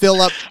and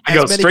fill up. I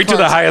go straight to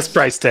the highest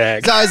price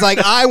tag. So I was like,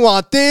 I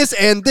want this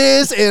and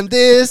this and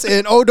this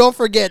and don't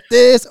forget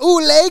this.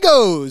 Ooh,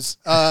 Legos.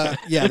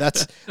 Yeah,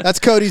 that's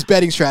Cody's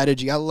betting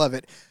strategy. I love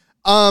it.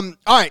 All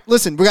right,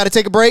 listen, we got to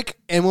take a break,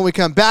 and when we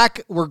come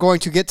back, we're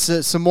going to get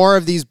to some more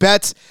of these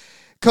bets.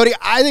 Cody,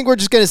 I think we're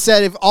just going to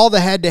set all the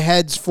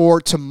head-to-heads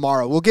for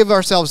tomorrow. We'll give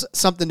ourselves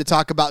something to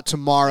talk about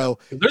tomorrow.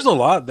 There's a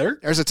lot there.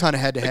 There's a ton of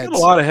head-to-heads. A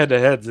lot of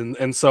head-to-heads,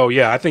 and so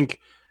yeah, I think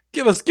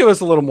give us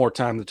a little more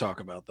time to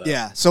talk about that.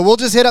 Yeah, so we'll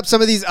just hit up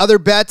some of these other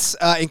bets,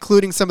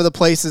 including some of the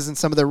places and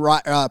some of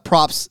the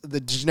props, the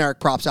generic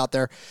props out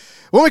there,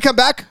 when we come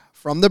back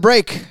from the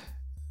break.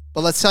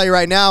 But let's tell you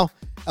right now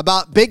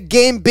about Big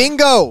Game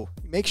Bingo.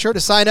 Make sure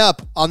to sign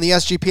up on the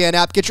SGPN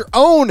app. Get your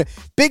own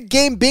Big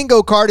Game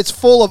Bingo card. It's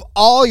full of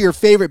all your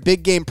favorite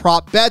big game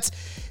prop bets.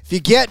 If you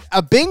get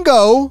a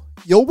bingo,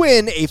 you'll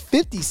win a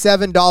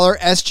 $57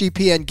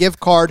 SGPN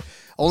gift card.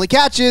 Only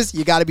catch is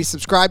you got to be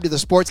subscribed to the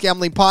Sports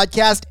Gambling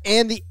Podcast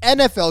and the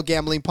NFL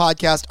Gambling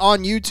Podcast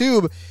on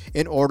YouTube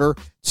in order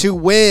to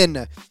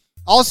win.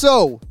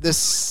 Also, the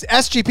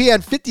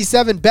SGPN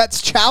 57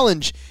 Bets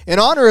Challenge. In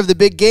honor of the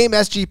big game,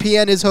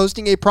 SGPN is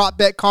hosting a prop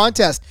bet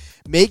contest.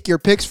 Make your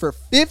picks for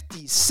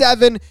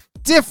 57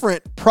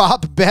 different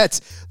prop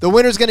bets. The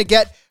winner's going to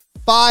get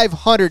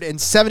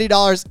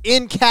 $570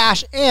 in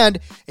cash and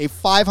a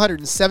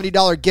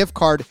 $570 gift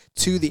card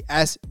to the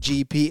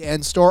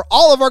SGPN store.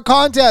 All of our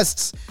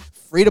contests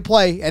free to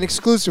play and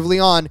exclusively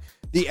on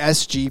the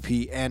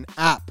SGPN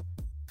app.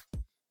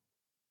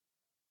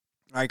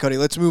 All right, Cody,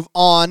 let's move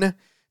on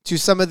to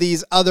some of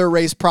these other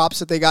race props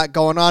that they got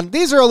going on.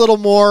 These are a little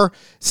more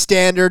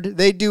standard.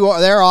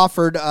 They're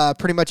offered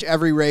pretty much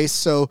every race,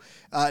 so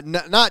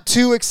not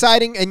too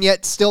exciting and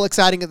yet still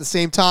exciting at the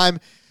same time.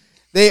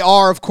 They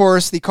are, of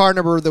course, the car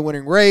number of the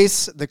winning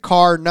race, the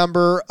car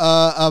number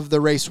of the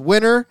race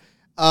winner.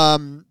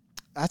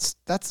 That's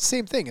the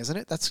same thing, isn't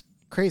it? That's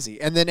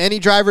crazy. And then any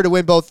driver to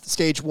win both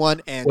stage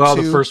 1 and 2. Well,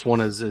 the first one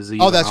is the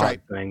that's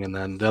right thing, and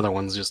then the other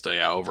one's just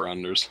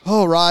over-unders.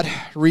 Oh, Rod,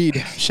 read,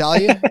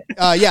 shall you?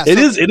 Yeah.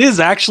 It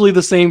is actually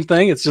the same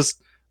thing. It's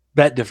just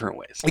bet different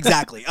ways.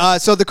 Exactly.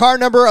 So the car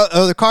number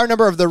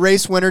of the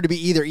race winner to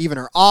be either even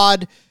or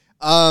odd.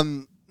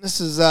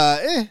 This is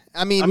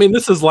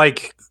this is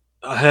like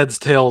a heads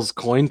tails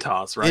coin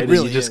toss, right? It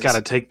really you just is. got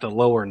to take the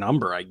lower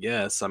number, I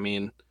guess. I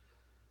mean,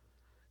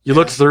 you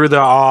look through the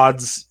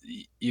odds.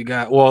 You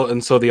got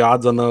and so the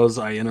odds on those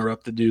I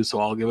interrupted you, so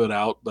I'll give it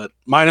out. But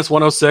minus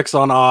 106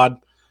 on odd,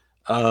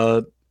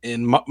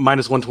 and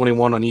minus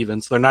 121 on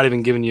even. So they're not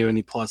even giving you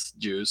any plus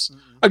juice.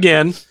 Mm-hmm.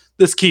 Again,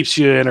 this keeps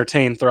you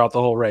entertained throughout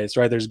the whole race,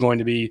 right? There's going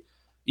to be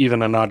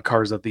even and odd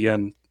cars at the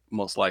end,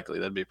 most likely.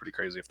 That'd be pretty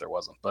crazy if there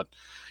wasn't. But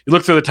you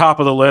look through the top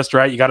of the list,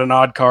 right? You got an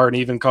odd car, an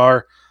even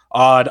car,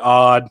 odd,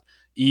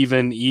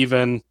 even,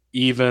 odd,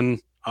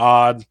 even,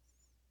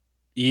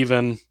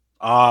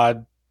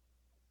 odd,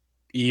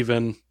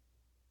 even.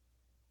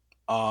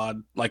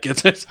 Odd. Like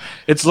it's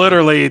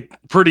literally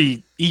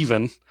pretty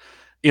even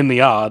in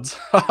the odds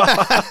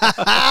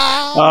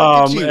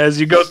as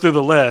you go through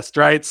the list,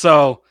 right?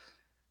 So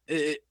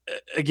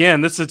again,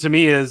 this to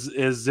me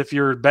is if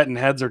you're betting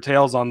heads or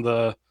tails on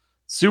the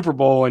Super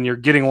Bowl and you're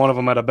getting one of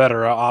them at a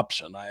better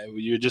option.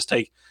 You just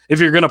take, if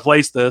you're going to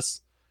place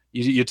this,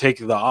 you take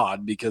the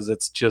odd because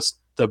it's just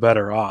the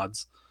better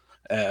odds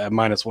at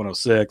minus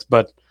 106.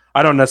 But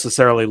I don't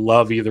necessarily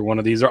love either one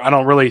of these, or I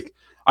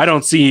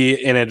don't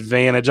see an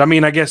advantage. I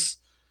mean, I guess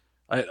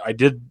I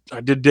did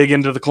dig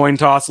into the coin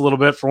toss a little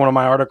bit for one of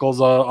my articles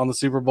on the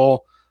Super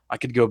Bowl. I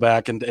could go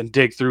back and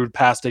dig through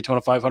past Daytona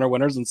 500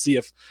 winners and see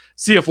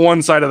if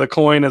one side of the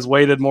coin has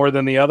weighted more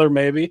than the other.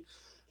 Maybe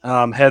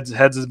heads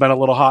has been a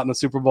little hot in the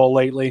Super Bowl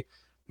lately.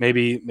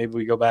 Maybe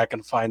we go back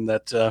and find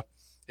that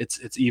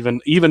it's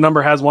even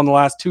number has won the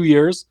last 2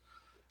 years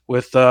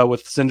with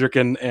Cindric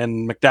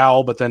and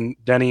McDowell, but then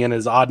Denny and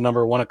his odd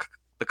number won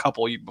a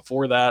couple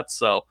before that.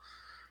 So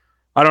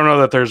I don't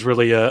know that there's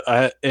really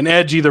an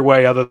edge either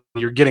way, other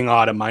than you're getting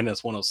odd at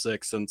minus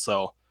 106, and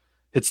so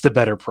it's the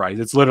better price.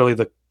 It's literally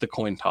the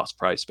coin toss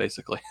price,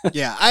 basically.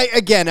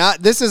 Yeah,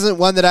 this isn't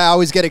one that I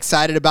always get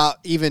excited about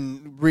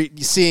even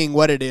seeing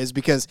what it is,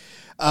 because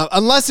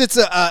unless it's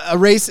a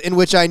race in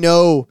which I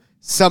know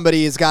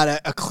somebody has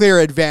got a clear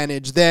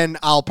advantage, then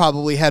I'll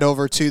probably head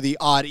over to the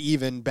odd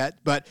even bet.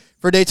 But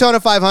for Daytona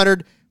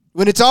 500,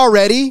 when it's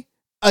already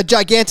a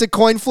gigantic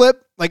coin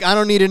flip, like, I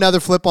don't need another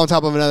flip on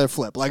top of another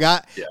flip. Like,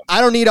 I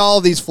don't need all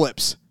of these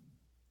flips.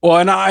 Well,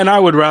 and I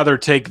would rather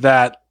take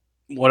that,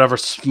 whatever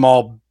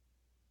small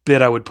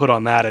bid I would put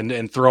on that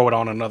and throw it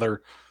on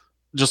another,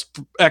 just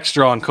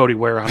extra on Cody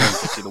Ware,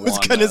 150 to 1. I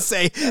was going to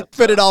say,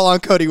 put it all on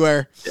Cody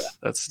Ware.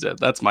 Yeah,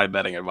 that's my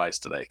betting advice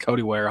today.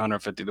 Cody Ware,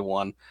 150 to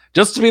 1,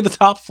 just to be the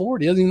top 4.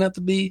 He doesn't even have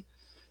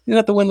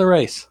to win the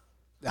race.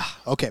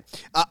 Okay.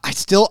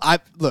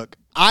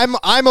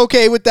 I'm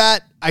okay with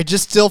that. I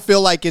just still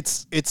feel like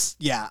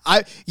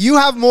you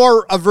have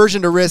more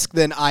aversion to risk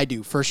than I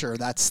do, for sure.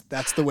 That's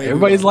the way.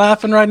 Everybody's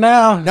laughing right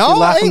now. No, you're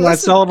laughing when I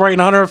celebrating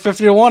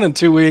 150 to 1 in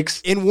 2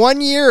 weeks. In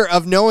 1 year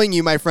of knowing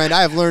you, my friend,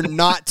 I have learned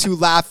not to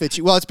laugh at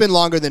you. Well, it's been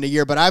longer than a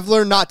year, but I've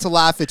learned not to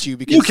laugh at you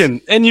because you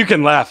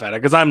can laugh at it,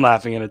 because I'm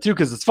laughing at it too,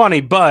 because it's funny.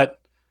 But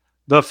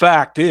the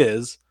fact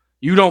is,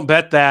 you don't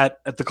bet that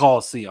at the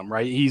Coliseum,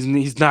 right?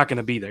 He's not going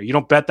to be there. You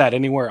don't bet that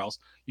anywhere else.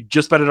 You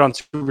just bet it on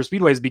super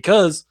speedways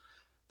because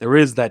there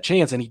is that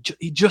chance. And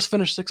he just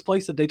finished 6th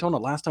place at Daytona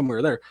last time we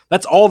were there.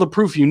 That's all the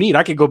proof you need.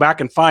 I could go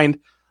back and find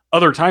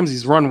other times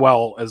he's run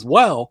well as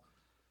well.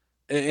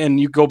 And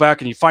you go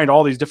back and you find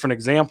all these different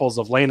examples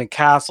of Landon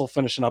Castle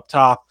finishing up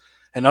top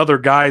and other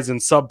guys in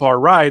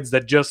subpar rides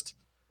that just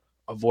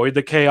avoid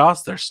the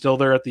chaos. They're still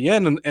there at the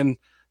end. And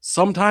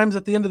sometimes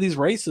at the end of these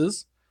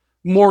races,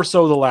 more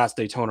so the last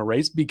Daytona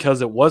race,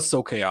 because it was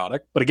so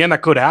chaotic. But again,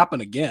 that could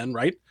happen again,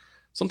 right?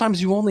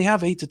 Sometimes you only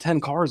have 8 to 10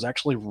 cars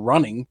actually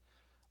running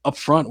up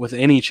front with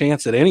any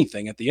chance at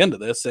anything at the end of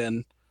this.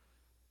 And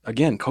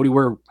again, Cody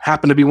Ware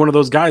happened to be one of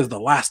those guys the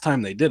last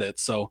time they did it.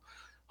 So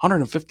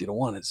 150 to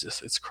 1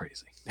 is it's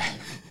crazy.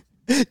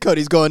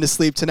 Cody's going to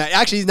sleep tonight.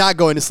 Actually, he's not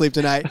going to sleep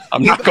tonight.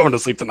 I'm not going to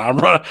sleep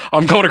tonight.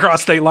 I'm going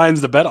across state lines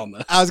to bet on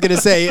this. I was going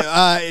to say,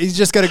 he's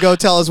just going to go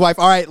tell his wife,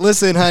 all right,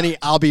 listen, honey,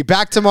 I'll be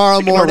back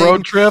tomorrow morning. A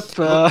road trip.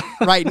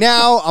 Right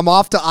now, I'm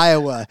off to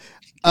Iowa.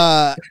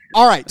 All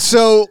right,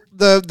 so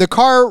the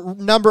car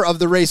number of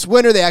the race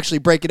winner, they actually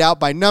break it out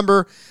by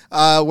number,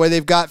 where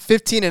they've got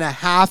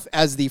 15.5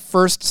 as the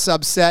first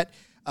subset.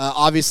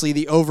 Obviously,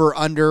 the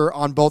over-under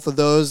on both of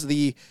those.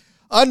 The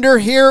under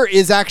here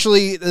is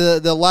actually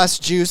the less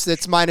juice.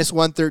 That's minus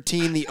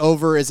 113. The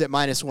over is at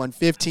minus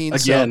 115.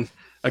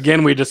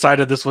 Again, we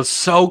decided this was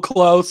so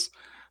close,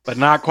 but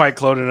not quite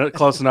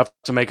close enough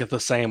to make it the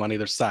same on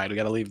either side. We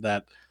got to leave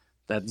that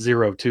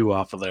 0-2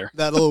 off of there.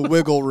 That little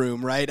wiggle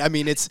room, right? I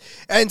mean,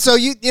 so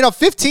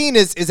 15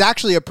 is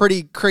actually a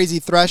pretty crazy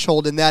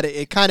threshold in that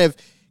it kind of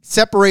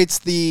separates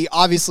the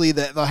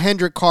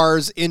Hendrick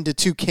cars into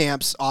two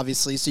camps,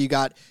 obviously. So you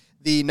got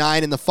the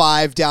 9 and the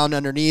 5 down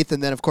underneath,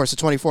 and then of course the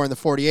 24 and the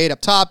 48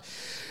 up top.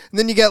 And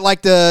then you get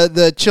like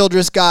the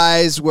Childress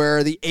guys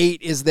where the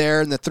 8 is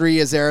there and the 3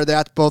 is there.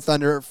 That's both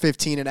under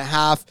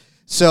 15.5.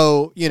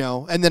 So,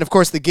 and then of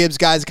course the Gibbs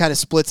guys kind of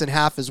splits in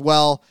half as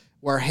well,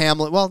 where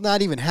Hamlin, well,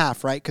 not even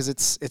half, right? Because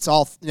it's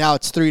all, now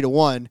it's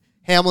 3-1.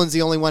 Hamlin's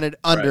the only one at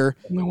under.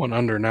 Right. The one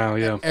under now,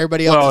 yeah.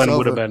 Everybody else is and over.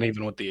 would have been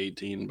even with the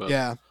 18. But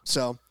yeah,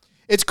 so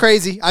it's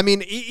crazy. I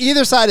mean,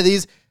 either side of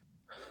these,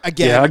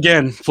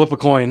 again, flip a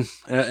coin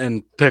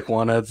and pick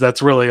one.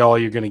 That's really all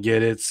you're going to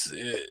get.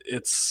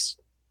 It's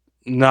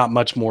not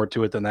much more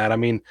to it than that. I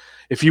mean,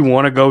 if you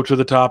want to go to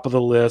the top of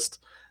the list,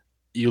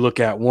 you look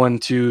at 1,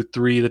 2,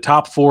 3. The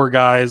top 4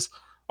 guys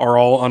are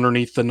all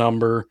underneath the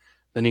number.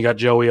 Then you got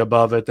Joey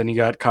above it. Then you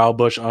got Kyle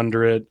Busch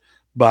under it.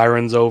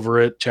 Byron's over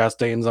it.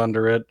 Chastain's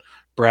under it.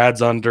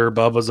 Brad's under.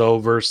 Bubba's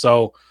over.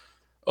 So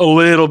a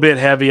little bit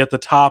heavy at the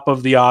top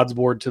of the odds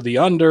board to the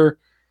under,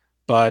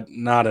 but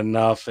not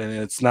enough. And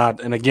it's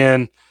not. And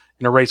again,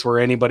 in a race where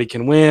anybody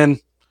can win,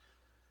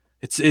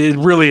 it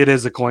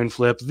is a coin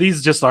flip.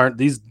 These just aren't.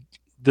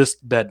 This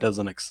bet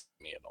doesn't excite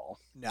me at all.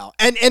 No.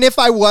 And if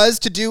I was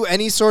to do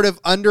any sort of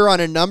under on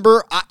a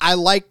number, I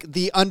like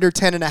the under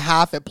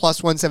 10.5 at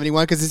plus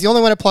 171 because it's the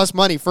only one at plus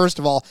money, first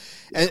of all.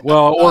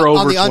 Well, or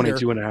over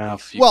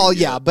 22.5. Well,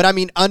 yeah, but I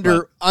mean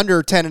under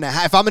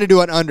 10.5. If I'm going to do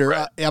an under,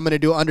 I'm going to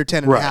do under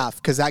 10.5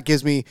 because that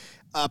gives me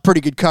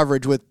pretty good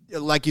coverage with,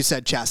 like you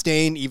said,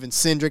 Chastain, even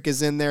Cindric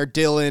is in there,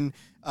 Dylan,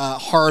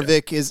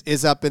 Harvick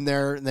is up in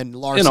there, and then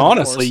Larson. And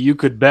honestly, you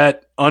could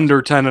bet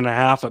under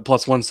 10.5 at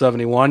plus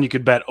 171. You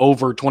could bet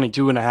over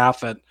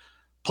 22.5 at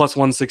plus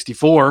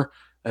 164,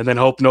 and then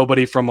hope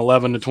nobody from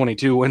 11 to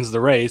 22 wins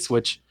the race,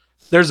 which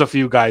there's a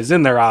few guys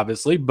in there,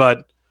 obviously,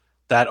 but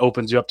that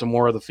opens you up to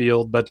more of the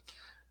field. But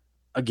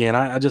again,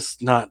 I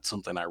just not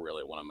something I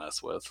really want to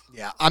mess with.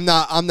 Yeah, I'm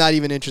not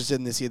even interested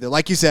in this either.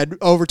 Like you said,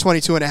 over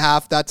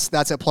 22.5,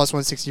 that's at plus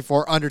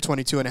 164. Under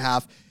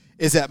 22.5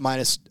 is at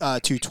minus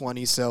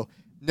 220. So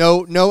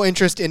no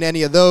interest in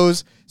any of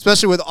those,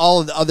 especially with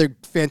all of the other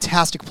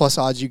fantastic plus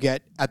odds you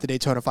get at the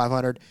Daytona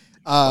 500.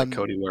 Like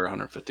Cody Ware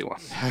 151.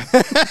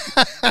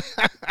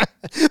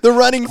 The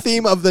running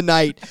theme of the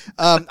night.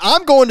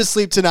 I'm going to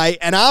sleep tonight,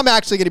 and I'm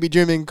actually going to be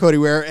dreaming Cody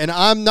Ware, and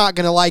I'm not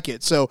going to like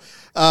it. So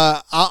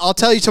I'll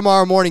tell you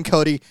tomorrow morning,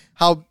 Cody,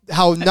 how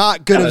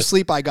not good of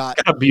sleep I got.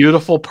 Got a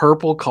beautiful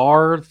purple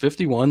car.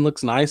 51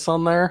 looks nice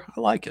on there. I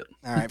like it.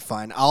 All right,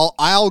 fine.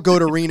 I'll go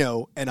to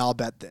Reno and I'll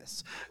bet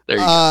this. There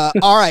you go.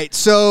 All right.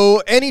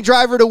 So any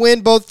driver to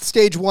win both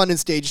stage 1 and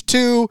stage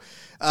 2.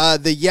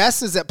 The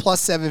yes is at plus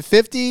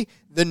 750.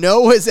 The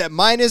no is at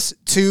minus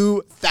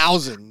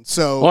 2,000.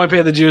 So only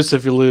pay the juice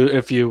if you lose.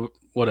 If you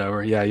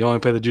whatever, yeah, you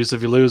only pay the juice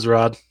if you lose,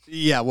 Rod.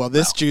 Yeah, well,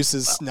 this juice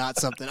is not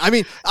something. I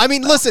mean,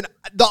 listen,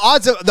 the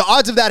odds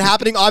of that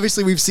happening,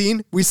 obviously we see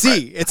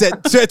right.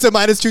 It's a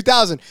minus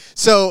 2,000.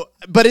 So,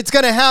 but it's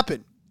gonna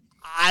happen.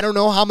 I don't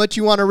know how much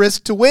you want to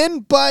risk to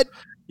win, but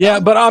yeah,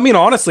 but I mean,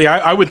 honestly,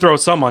 I would throw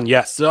some on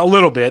yes, a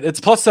little bit. It's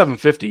plus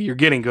 750. You're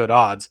getting good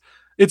odds.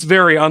 It's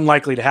very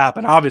unlikely to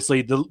happen.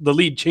 Obviously, the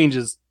lead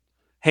changes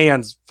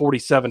hands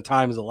 47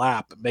 times a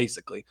lap,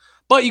 basically.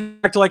 But you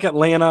back to like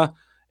Atlanta,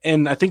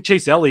 and I think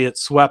Chase Elliott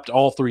swept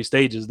all 3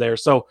 stages there.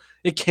 So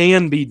it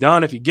can be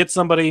done if you get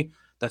somebody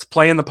that's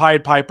playing the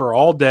Pied Piper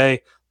all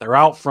day. They're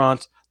out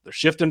front. They're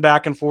shifting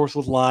back and forth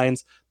with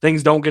lines.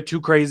 Things don't get too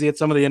crazy at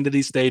some of the end of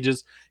these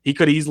stages. He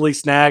could easily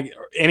snag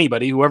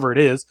anybody, whoever it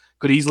is,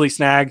 could easily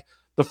snag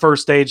the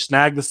first stage,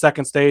 snag the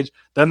second stage.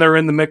 Then they're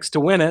in the mix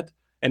to win it.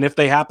 And if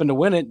they happen to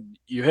win it,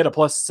 you hit a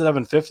plus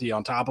 750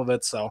 on top of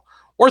it. So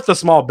worth a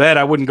small bet.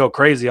 I wouldn't go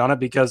crazy on it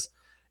because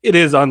it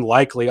is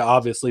unlikely,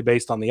 obviously,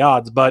 based on the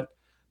odds. But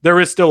there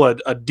is still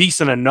a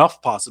decent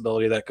enough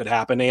possibility that could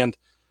happen. And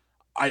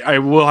I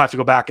will have to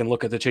go back and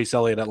look at the Chase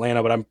Elliott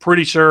Atlanta, but I'm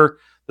pretty sure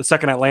the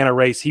second Atlanta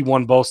race, he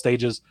won both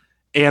stages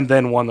and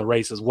then won the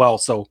race as well.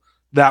 So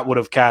that would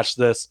have cashed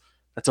this.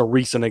 That's a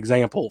recent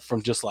example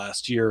from just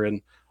last year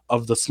and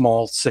of the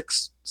small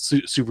 6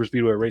 super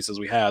speedway races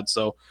we had.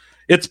 So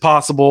it's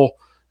possible.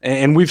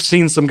 And we've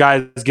seen some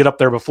guys get up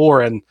there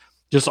before and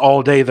just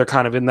all day they're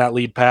kind of in that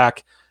lead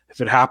pack.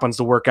 If it happens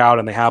to work out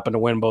and they happen to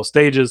win both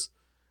stages,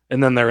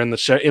 and then they're in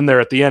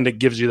there at the end, it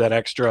gives you that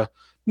extra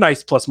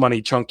nice plus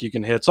money chunk you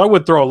can hit. So I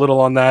would throw a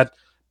little on that.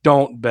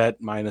 Don't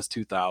bet minus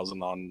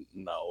 2,000 on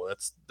no.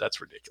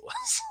 That's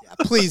ridiculous. Yeah,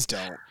 please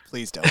don't.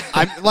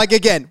 I'm like,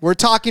 again, we're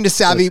talking to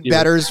savvy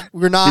bettors.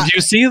 We're not. Did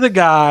you see the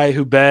guy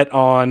who bet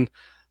on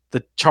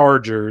the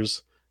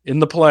Chargers in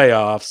the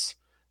playoffs?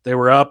 They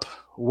were up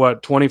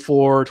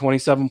 24,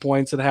 27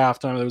 points at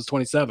halftime. It was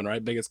 27,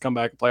 right? Biggest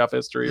comeback in playoff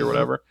history or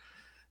whatever.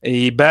 And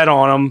he bet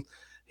on them.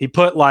 He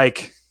put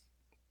like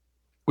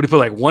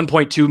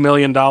 $1.2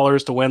 million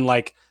to win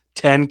like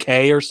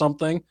 10K or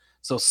something.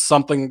 So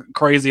something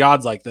crazy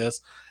odds like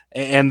this.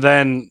 And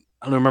then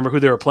I don't remember who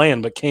they were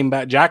playing, but came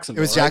back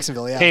Jacksonville. It was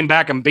Jacksonville, yeah. Came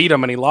back and beat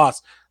them, and he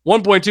lost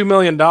 $1.2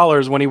 million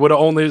when he would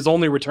have his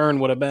only return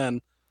would have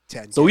been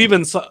 10K. So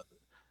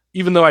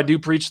even though I do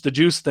preach the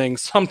juice thing,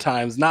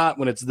 sometimes not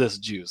when it's this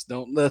juice.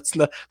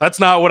 That's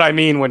not what I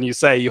mean when you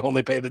say you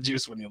only pay the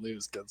juice when you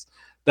lose, because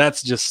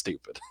that's just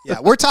stupid. Yeah,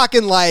 we're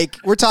talking like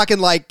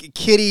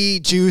kitty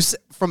juice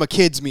from a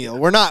kid's meal.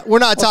 We're not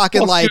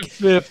talking like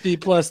 50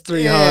 plus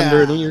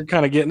 300. Yeah. You're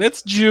kind of getting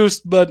it's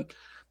juiced, but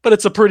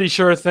it's a pretty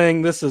sure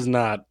thing. This is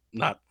not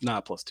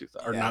plus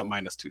 2,000 or not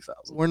minus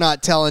 2,000. We're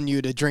not telling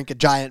you to drink a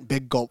giant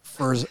big gulp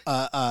for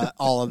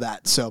all of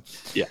that. So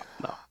yeah,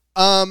 no.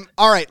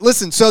 All right,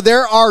 listen, so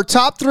there are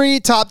top 3,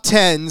 top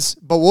 10s,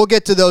 but we'll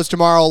get to those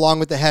tomorrow along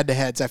with the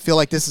head-to-heads. I feel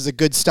like this is a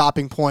good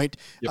stopping point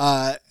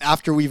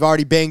after we've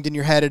already banged in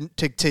your head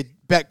to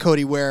bet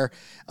Cody Ware.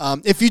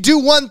 If you do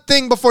one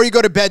thing before you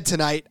go to bed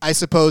tonight, I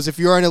suppose, if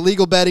you're in a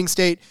legal betting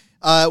state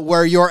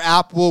where your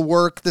app will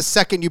work the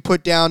second you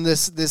put down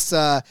this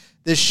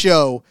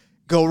show,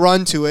 go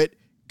run to it,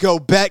 go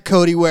bet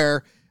Cody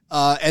Ware,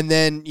 and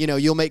then,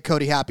 you'll make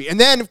Cody happy. And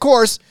then, of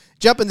course,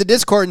 jump in the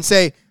Discord and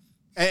say,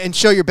 and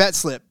show your bet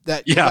slip.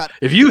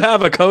 If you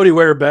have a Cody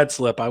Ware bet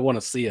slip, I want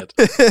to see it.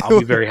 I'll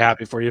be very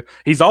happy for you.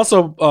 He's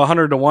also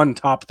 100-1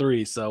 top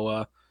 3.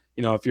 So,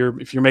 if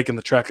you're making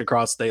the trek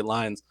across state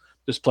lines,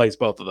 just place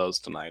both of those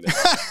tonight.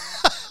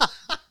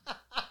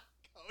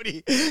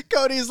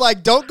 Cody's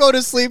like, don't go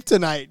to sleep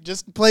tonight.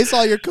 Just place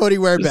all your Cody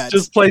Ware bets.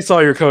 Just place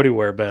all your Cody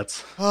Ware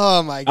bets.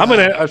 Oh my God. I'm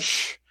gonna.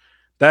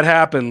 That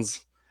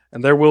happens,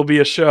 and there will be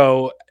a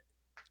show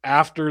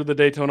after the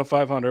Daytona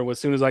 500. As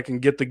soon as I can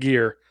get the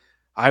gear,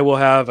 I will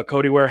have a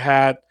Cody Ware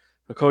hat,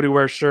 a Cody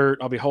Ware shirt.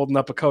 I'll be holding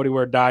up a Cody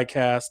Ware die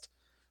cast.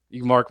 You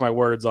can mark my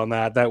words on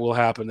that. That will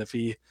happen if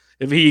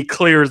he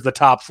clears the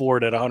top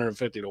Ford at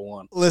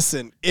 150-1.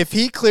 Listen, if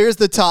he clears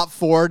the top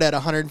Ford at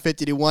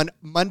 150-1,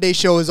 Monday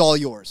show is all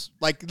yours.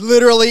 Like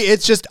literally,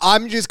 it's just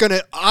I'm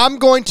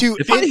going to.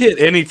 If I hit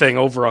anything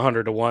over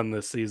 100-1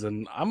 this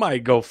season, I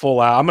might go full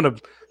out. I'm gonna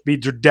be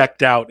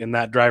decked out in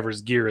that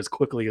driver's gear as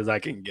quickly as I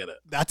can get it.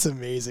 That's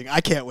amazing. I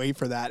can't wait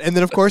for that. And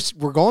then, of course,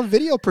 we're going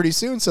video pretty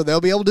soon, so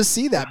they'll be able to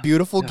see that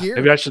beautiful gear.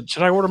 Maybe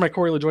should I order my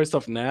Corey LaJoie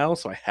stuff now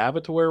so I have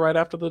it to wear right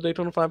after the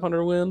Daytona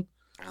 500 win?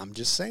 I'm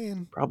just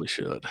saying. Probably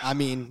should. I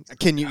mean,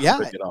 can you? Yeah,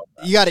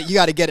 you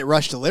got to get it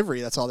rush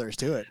delivery. That's all there is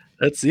to it.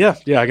 That's yeah.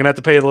 I'm gonna have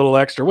to pay a little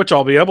extra, which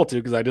I'll be able to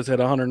because I just hit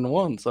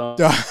 101. So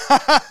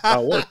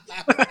that worked.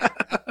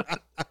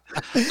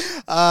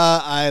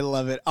 I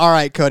love it. All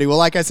right, Cody. Well,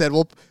 like I said,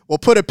 we'll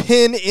put a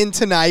pin in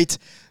tonight.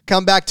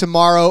 Come back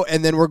tomorrow,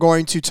 and then we're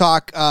going to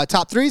talk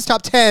top threes,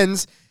 top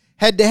tens,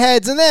 head to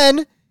heads, and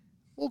then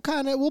we'll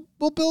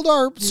build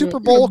our Super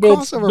Bowl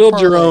crossover.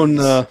 Build your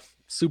own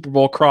Super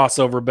Bowl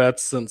crossover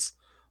bets since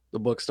the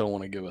books don't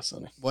want to give us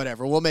any.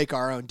 Whatever. We'll make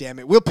our own. Damn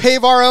it. We'll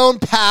pave our own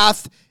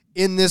path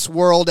in this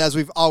world as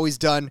we've always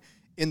done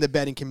in the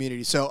betting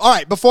community. So, all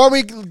right. Before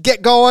we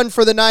get going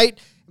for the night.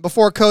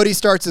 Before Cody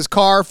starts his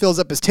car, fills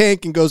up his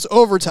tank, and goes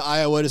over to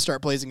Iowa to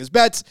start placing his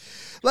bets,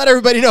 let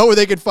everybody know where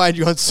they can find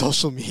you on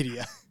social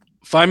media.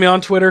 Find me on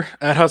Twitter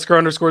at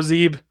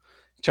Husker_Zeeb.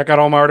 Check out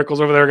all my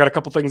articles over there. I got a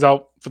couple things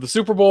out for the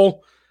Super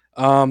Bowl.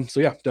 So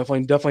yeah,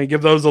 definitely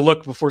give those a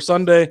look before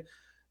Sunday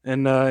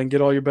and get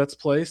all your bets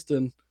placed.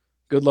 And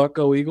good luck,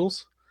 go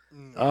Eagles.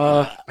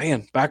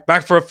 Man,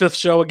 back for a fifth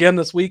show again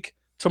this week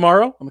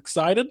tomorrow. I'm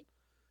excited.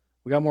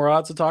 We got more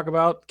odds to talk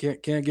about.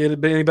 Can't get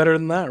it any better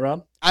than that,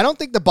 Rob. I don't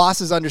think the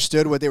bosses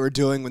understood what they were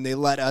doing when they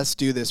let us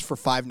do this for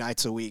 5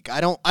 nights a week.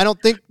 I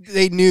don't think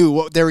they knew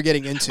what they were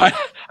getting into. I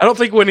don't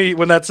think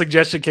when that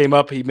suggestion came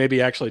up, he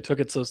maybe actually took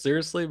it so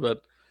seriously,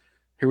 but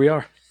here we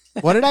are.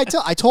 What did I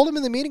tell? I told him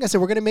in the meeting, I said,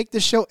 we're going to make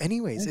this show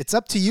anyways. It's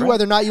up to you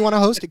whether or not you want to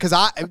host it,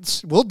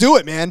 because we'll do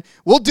it, man.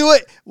 We'll do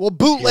it. We'll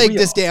bootleg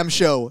this damn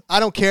show. I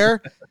don't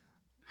care.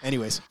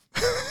 Anyways.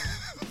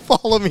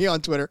 Follow me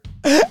on Twitter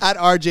at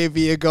RJ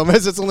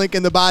Villagomez. It's a link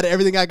in the bottom.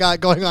 Everything I got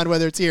going on,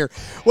 whether it's here,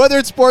 whether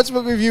it's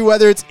Sportsbook Review,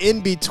 whether it's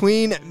in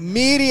between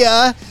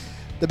media.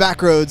 The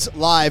Backroads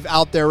live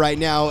out there right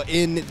now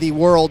in the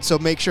world, so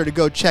make sure to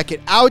go check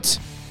it out.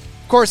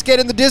 Of course,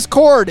 get in the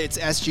Discord. It's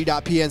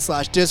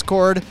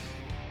sg.pn/Discord.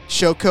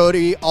 Show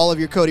Cody all of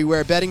your Cody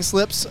Ware betting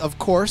slips, of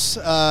course.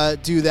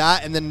 Do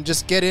that, and then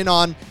just get in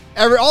on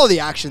all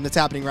the action that's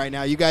happening right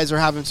now. You guys are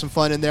having some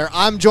fun in there.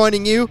 I'm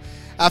joining you.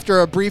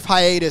 After a brief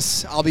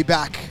hiatus, I'll be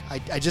back.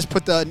 I just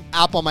put the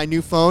app on my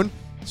new phone,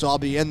 so I'll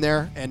be in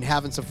there and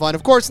having some fun.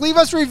 Of course, leave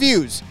us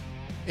reviews.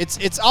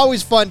 It's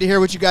always fun to hear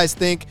what you guys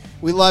think.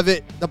 We love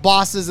it. The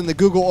bosses and the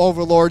Google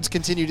overlords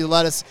continue to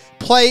let us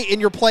play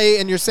in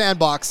your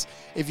sandbox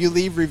if you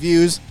leave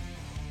reviews.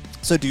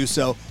 So do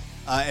so,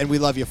 and we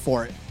love you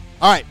for it.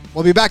 All right,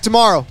 we'll be back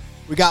tomorrow.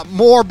 We got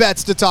more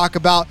bets to talk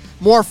about,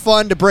 more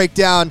fun to break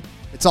down.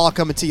 It's all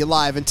coming to you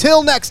live.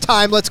 Until next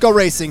time, let's go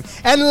racing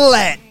and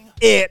let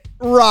it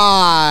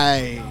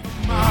ride.